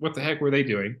bishop? What the heck were they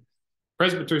doing?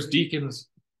 Presbyters, deacons,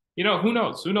 who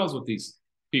knows? Who knows what these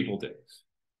people did?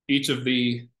 Each of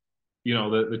the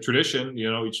tradition,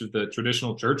 each of the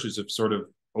traditional churches have sort of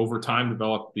over time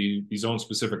developed these own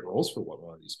specific roles for what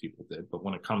one of these people did. But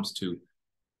when it comes to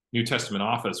New Testament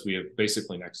office, we have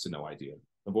basically next to no idea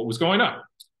of what was going on.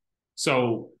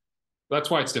 So that's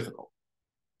why it's difficult.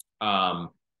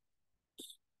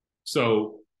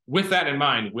 So with that in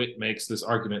mind, Witt makes this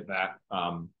argument that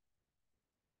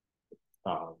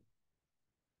that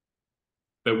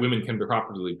women can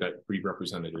properly be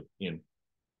represented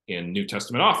in New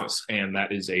Testament office, and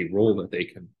that is a role that they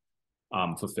can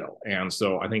fulfill. And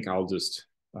so I think I'll just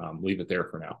leave it there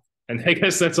for now. And I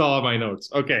guess that's all of my notes.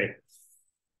 Okay.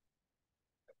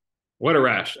 What a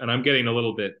rash. And I'm getting a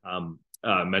little bit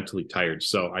mentally tired,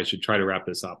 so I should try to wrap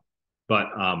this up. But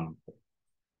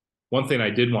one thing I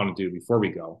did want to do before we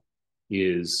go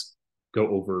is go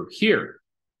over here.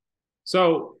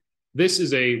 So this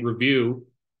is a review,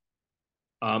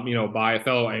 by a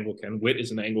fellow Anglican. Witt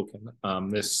is an Anglican.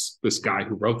 This guy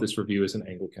who wrote this review is an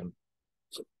Anglican.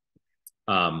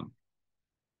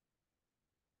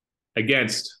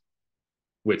 Against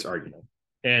Witt's argument.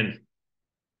 And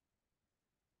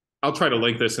I'll try to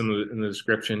link this in the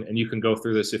description, and you can go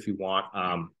through this if you want.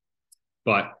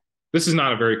 But this is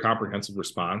not a very comprehensive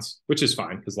response, which is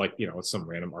fine because, it's some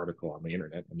random article on the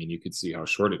internet. I mean, you could see how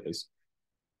short it is.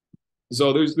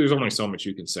 So there's only so much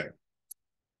you can say.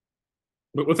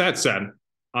 But with that said,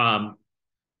 I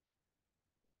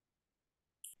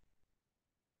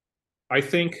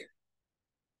think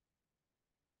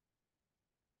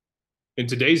in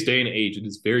today's day and age, it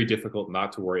is very difficult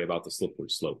not to worry about the slippery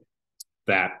slope.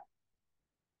 That,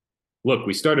 look,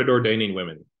 we started ordaining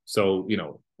women. So,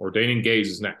 ordaining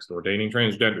gays is next, ordaining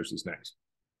transgenders is next,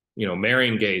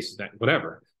 marrying gays is next,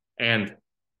 whatever. And,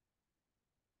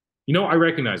 I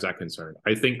recognize that concern.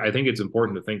 I think it's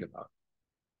important to think about.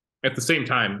 At the same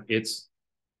time, it's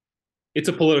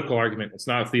a political argument. It's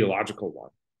not a theological one,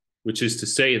 which is to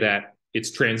say that it's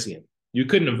transient. You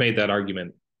couldn't have made that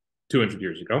argument 200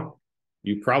 years ago.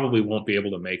 You probably won't be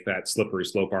able to make that slippery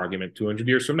slope argument 200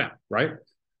 years from now, right?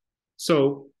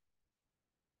 So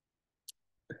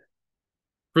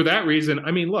for that reason,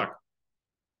 I mean, look,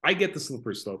 I get the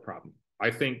slippery slope problem. I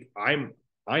think I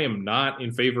am not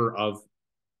in favor of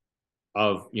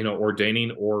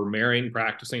ordaining or marrying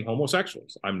practicing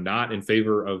homosexuals. I'm not in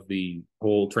favor of the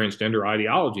whole transgender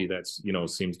ideology that's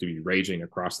seems to be raging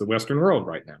across the Western world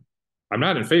right now. I'm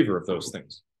not in favor of those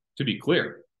things, to be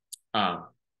clear.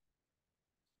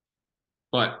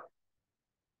 But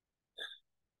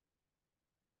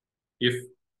if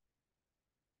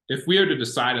we are to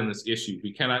decide on this issue,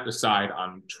 we cannot decide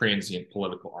on transient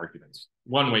political arguments,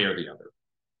 one way or the other.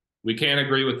 We can't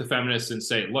agree with the feminists and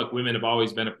say, look, women have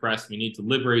always been oppressed. We need to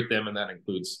liberate them, and that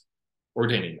includes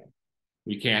ordaining them.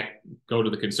 We can't go to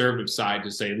the conservative side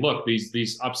to say, look,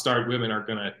 these upstart women are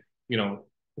going to,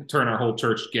 turn our whole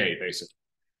church gay, basically.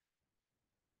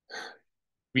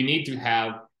 We need to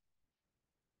have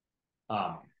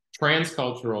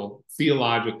transcultural,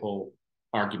 theological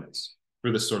arguments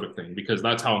for this sort of thing, because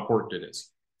that's how important it is.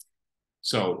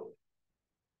 So,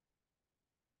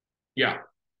 yeah,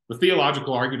 the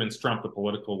theological arguments trump the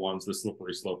political ones, the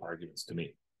slippery slope arguments to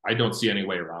me. I don't see any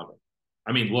way around it.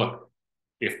 I mean, look,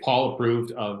 if Paul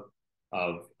approved of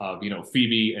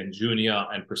Phoebe and Junia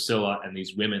and Priscilla and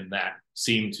these women that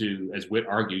seem to, as Witt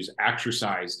argues,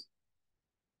 exercised,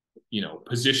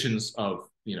 positions of,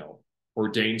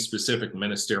 ordained specific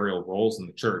ministerial roles in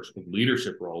the church, with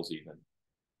leadership roles even,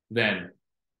 then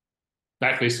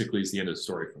that basically is the end of the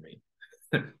story for me.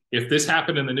 If this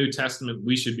happened in the New Testament,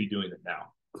 we should be doing it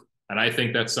now. And I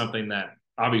think that's something that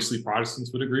obviously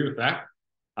Protestants would agree with that.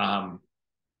 I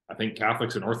think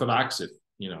Catholics and Orthodox,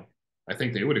 I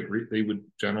think they would agree. They would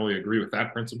generally agree with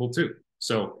that principle too.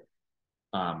 So,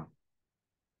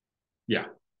 yeah.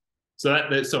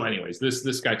 So anyways,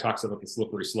 this guy talks about the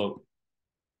slippery slope.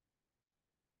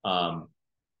 The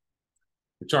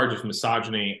charge of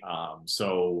misogyny.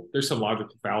 So there's some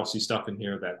logical fallacy stuff in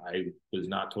here that I was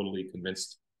not totally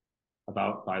convinced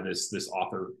about by this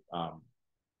author.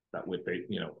 That Witt,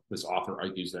 this author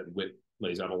argues that Witt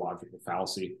lays out a logical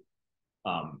fallacy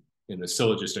in the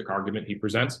syllogistic argument he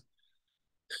presents.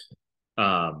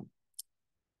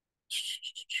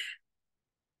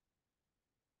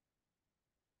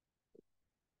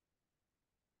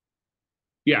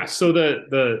 Yeah, so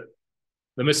the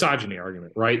misogyny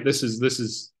argument, right? This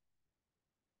is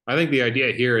I think the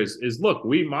idea here is look,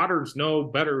 we moderns know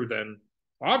better than,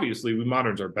 obviously we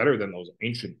moderns are better than those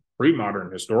ancient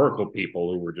pre-modern historical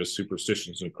people who were just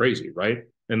superstitious and crazy, right?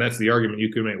 And that's the argument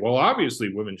you could make. Well,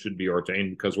 obviously women should be ordained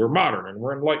because we're modern and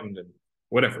we're enlightened and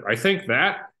whatever. I think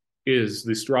that is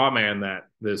the straw man that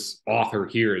this author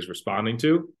here is responding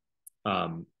to.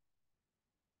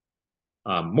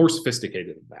 More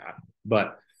sophisticated than that.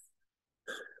 But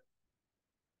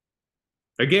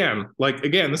again,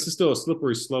 this is still a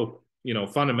slippery slope,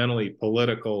 fundamentally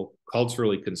political,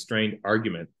 culturally constrained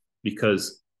argument,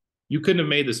 because you couldn't have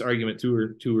made this argument two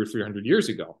or 300 years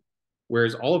ago.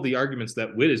 Whereas all of the arguments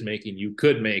that Witt is making, you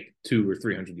could make 200 or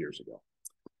 300 years ago.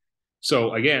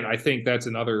 So again, I think that's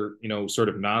another, sort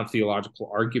of non-theological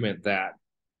argument that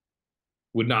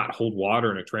would not hold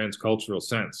water in a transcultural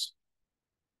sense.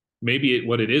 Maybe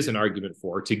what it is an argument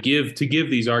for, to give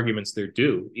these arguments their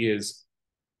due, is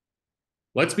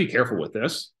let's be careful with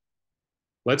this.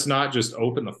 Let's not just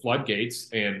open the floodgates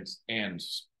and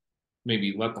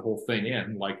maybe let the whole thing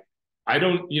in. Like, I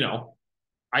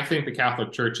think the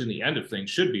Catholic Church in the end of things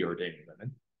should be ordaining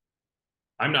women.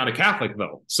 I'm not a Catholic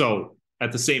though. So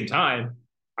at the same time,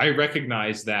 I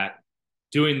recognize that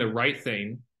doing the right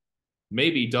thing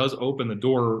maybe does open the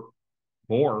door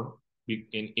more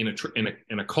in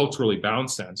a culturally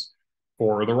bound sense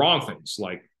for the wrong things,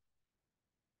 like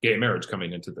gay marriage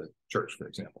coming into the church, for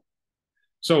example.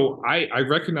 So I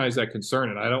recognize that concern,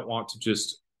 and I don't want to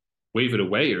just wave it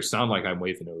away or sound like I'm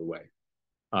waving it away.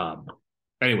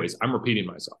 Anyways, I'm repeating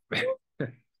myself.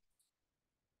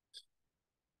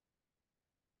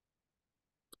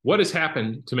 What has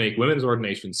happened to make women's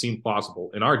ordination seem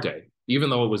plausible in our day, even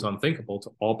though it was unthinkable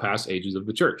to all past ages of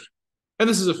the church? And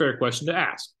this is a fair question to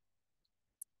ask.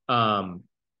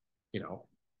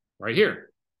 Right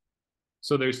here.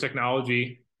 So there's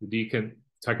technology,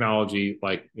 technology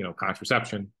like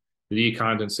contraception, the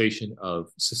decondensation of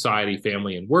society,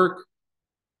 family, and work.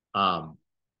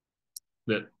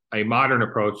 That a modern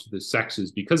approach to the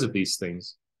sexes, because of these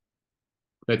things,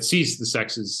 that sees the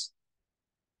sexes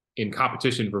in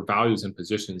competition for values and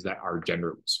positions that are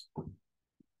genderless.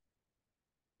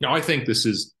 Now, I think this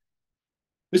is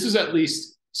at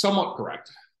least somewhat correct.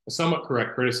 A somewhat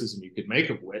correct criticism you could make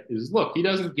of Witt is, look, he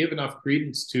doesn't give enough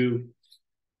credence to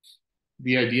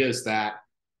the ideas that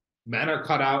men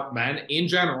in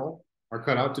general are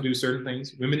cut out to do certain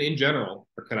things. Women in general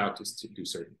are cut out to do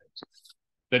certain things.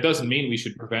 That doesn't mean we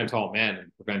should prevent all men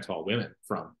and prevent all women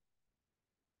from,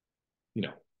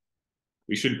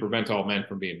 we shouldn't prevent all men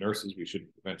from being nurses. We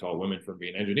shouldn't prevent all women from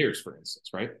being engineers, for instance,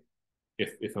 right?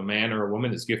 If a man or a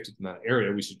woman is gifted in that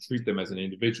area, we should treat them as an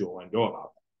individual and go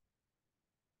about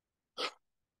that.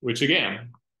 Which again,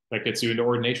 that gets you into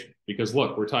ordination, because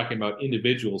look, we're talking about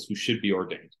individuals who should be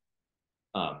ordained.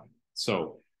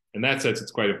 So in that sense,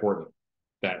 it's quite important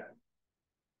that,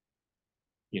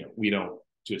 we don't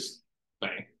just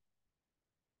bang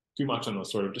too much on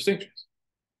those sort of distinctions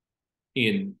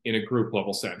in a group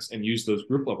level sense, and use those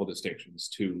group level distinctions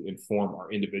to inform our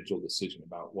individual decision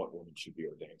about what women should be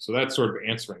ordained. So that's sort of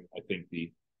answering, I think,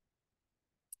 the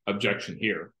objection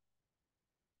here.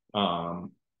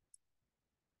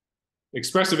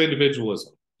 Expressive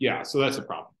individualism. Yeah, so that's a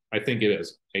problem. I think it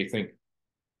is. I think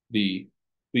the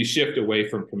shift away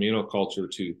from communal culture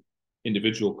to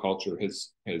individual culture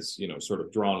has sort of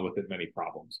drawn with it many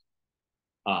problems.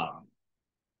 I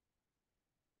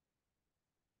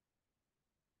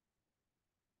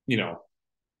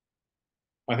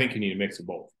think you need a mix of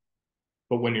both.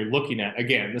 But when you're looking at,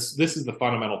 again, this is the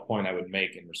fundamental point I would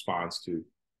make in response to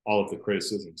all of the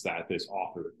criticisms that this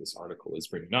author of this article is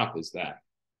bringing up, is that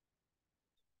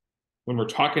when we're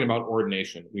talking about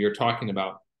ordination, we are talking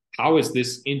about how is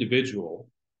this individual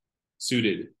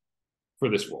suited for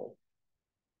this role?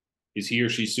 Is he or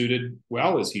she suited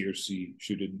well? Is he or she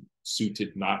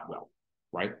suited not well,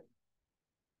 right?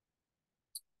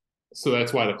 So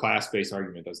that's why the class-based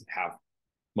argument doesn't have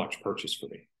much purchase for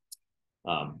me.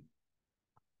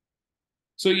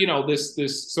 So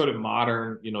this sort of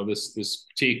modern, this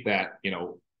critique that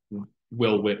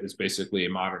Will Witt is basically a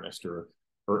modernist or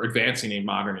advancing a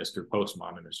modernist or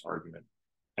postmodernist argument.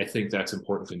 I think that's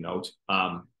important to note.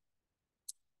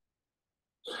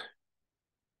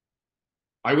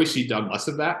 I wish he'd done less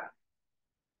of that,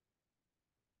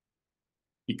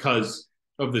 because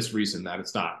of this reason, that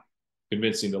it's not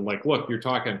convincing to, like, look, you're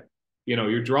talking,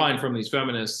 you're drawing from these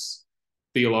feminists,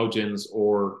 theologians,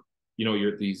 or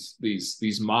you're these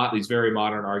very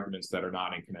modern arguments that are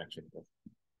not in connection with,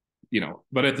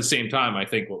 but at the same time, I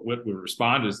think what we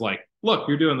respond is like, look,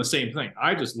 you're doing the same thing.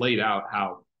 I just laid out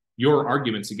how your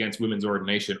arguments against women's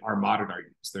ordination are modern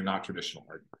arguments. They're not traditional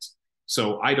arguments.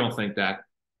 So I don't think that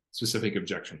specific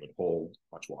objection would hold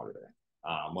much water there.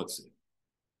 Let's see.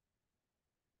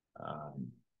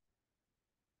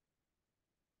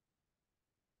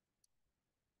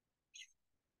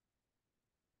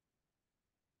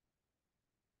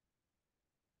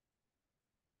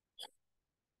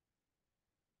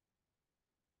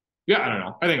 Yeah, I don't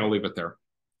know. I think I'll leave it there.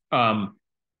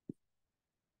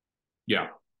 Yeah.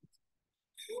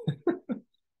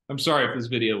 I'm sorry if this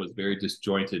video was very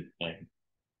disjointed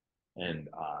and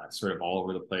sort of all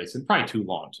over the place, and probably too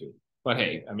long too. But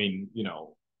hey, I mean,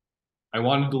 I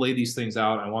wanted to lay these things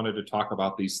out. I wanted to talk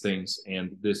about these things,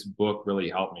 and this book really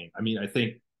helped me. I mean, I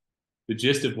think the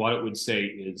gist of what it would say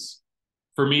is,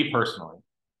 for me personally,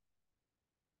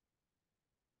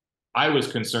 I was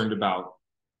concerned about,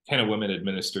 can a woman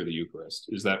administer the Eucharist?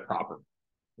 Is that proper?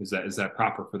 Is that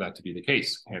proper for that to be the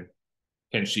case?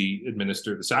 Can she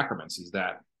administer the sacraments? Is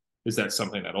that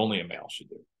something that only a male should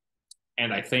do?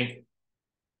 And I think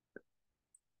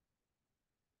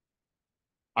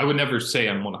I would never say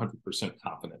I'm 100%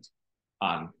 confident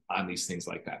on these things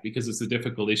like that, because it's a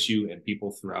difficult issue, and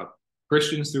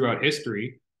Christians throughout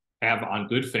history have, on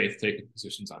good faith, taken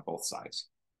positions on both sides.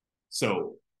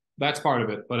 So that's part of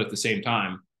it. But at the same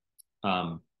time,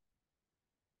 I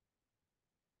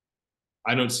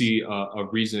don't see a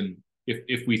reason,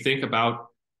 if we think about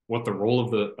what the role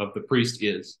of the priest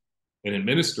is in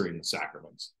administering the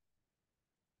sacraments,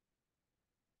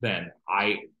 then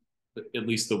at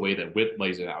least the way that Witt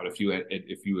lays it out, if you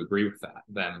agree with that,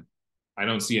 then I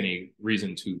don't see any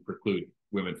reason to preclude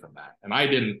women from that. And I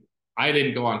didn't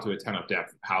go into a ton of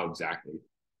depth of how exactly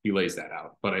he lays that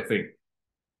out, but I think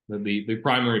the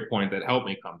primary point that helped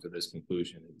me come to this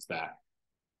conclusion is that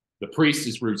the priest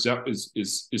is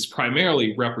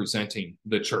primarily representing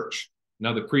the church.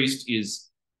 Now, the priest is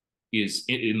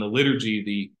in the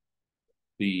liturgy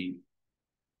the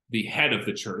head of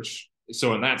the church.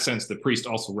 So in that sense, the priest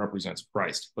also represents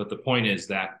Christ. But the point is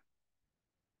that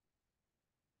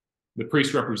the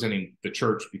priest representing the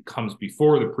church comes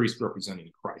before the priest representing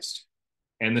Christ.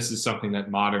 And this is something that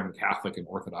modern Catholic and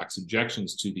Orthodox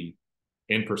objections to the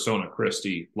in persona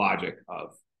Christi logic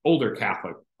of older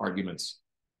Catholic arguments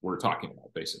we're talking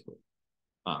about, basically.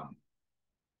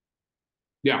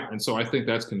 Yeah, and so I think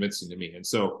that's convincing to me. And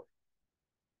so,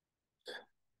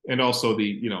 and also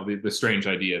the strange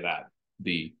idea that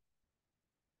the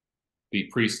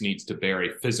priest needs to bear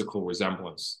a physical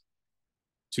resemblance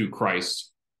to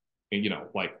Christ. And,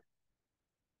 like,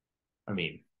 I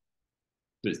mean,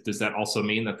 does that also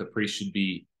mean that the priest should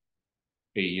be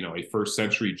a first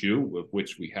century Jew, of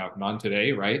which we have none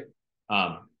today, right?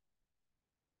 And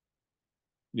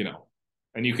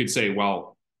you could say,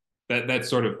 well, that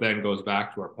sort of then goes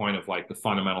back to our point of like the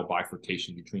fundamental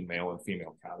bifurcation between male and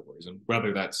female categories, and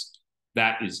whether that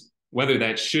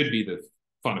should be the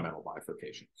fundamental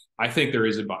bifurcation. I think there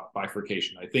is a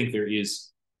bifurcation. I think there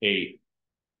is a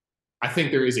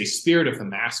spirit of the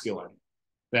masculine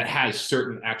that has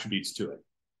certain attributes to it,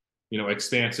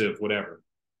 expansive, whatever,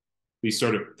 these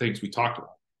sort of things we talked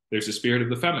about. There's a spirit of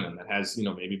the feminine that has,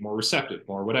 maybe more receptive,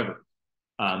 more whatever.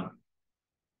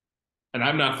 And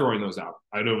I'm not throwing those out.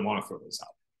 I don't want to throw those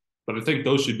out. But I think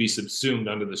those should be subsumed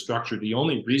under the structure. The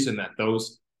only reason that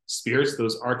those spirits,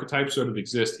 those archetypes sort of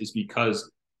exist is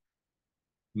because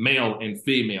male and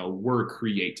female were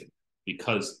created,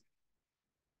 because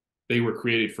they were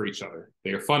created for each other.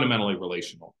 They are fundamentally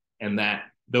relational. And that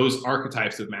those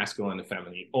archetypes of masculine and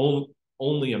feminine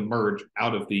only emerge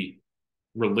out of the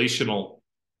relational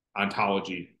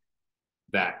ontology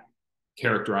that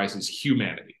characterizes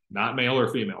humanity, not male or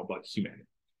female, but humanity.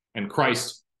 And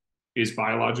Christ is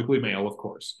biologically male, of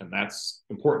course, and that's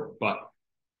important. But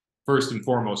first and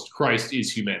foremost, Christ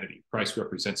is humanity. Christ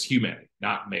represents humanity,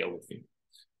 not male or female.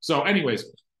 So anyways,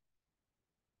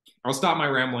 I'll stop my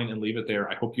rambling and leave it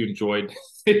there. I hope you enjoyed.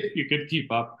 You could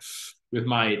keep up with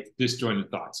my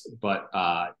disjointed thoughts. But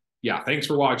yeah, thanks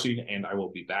for watching, and I will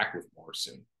be back with more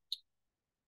soon.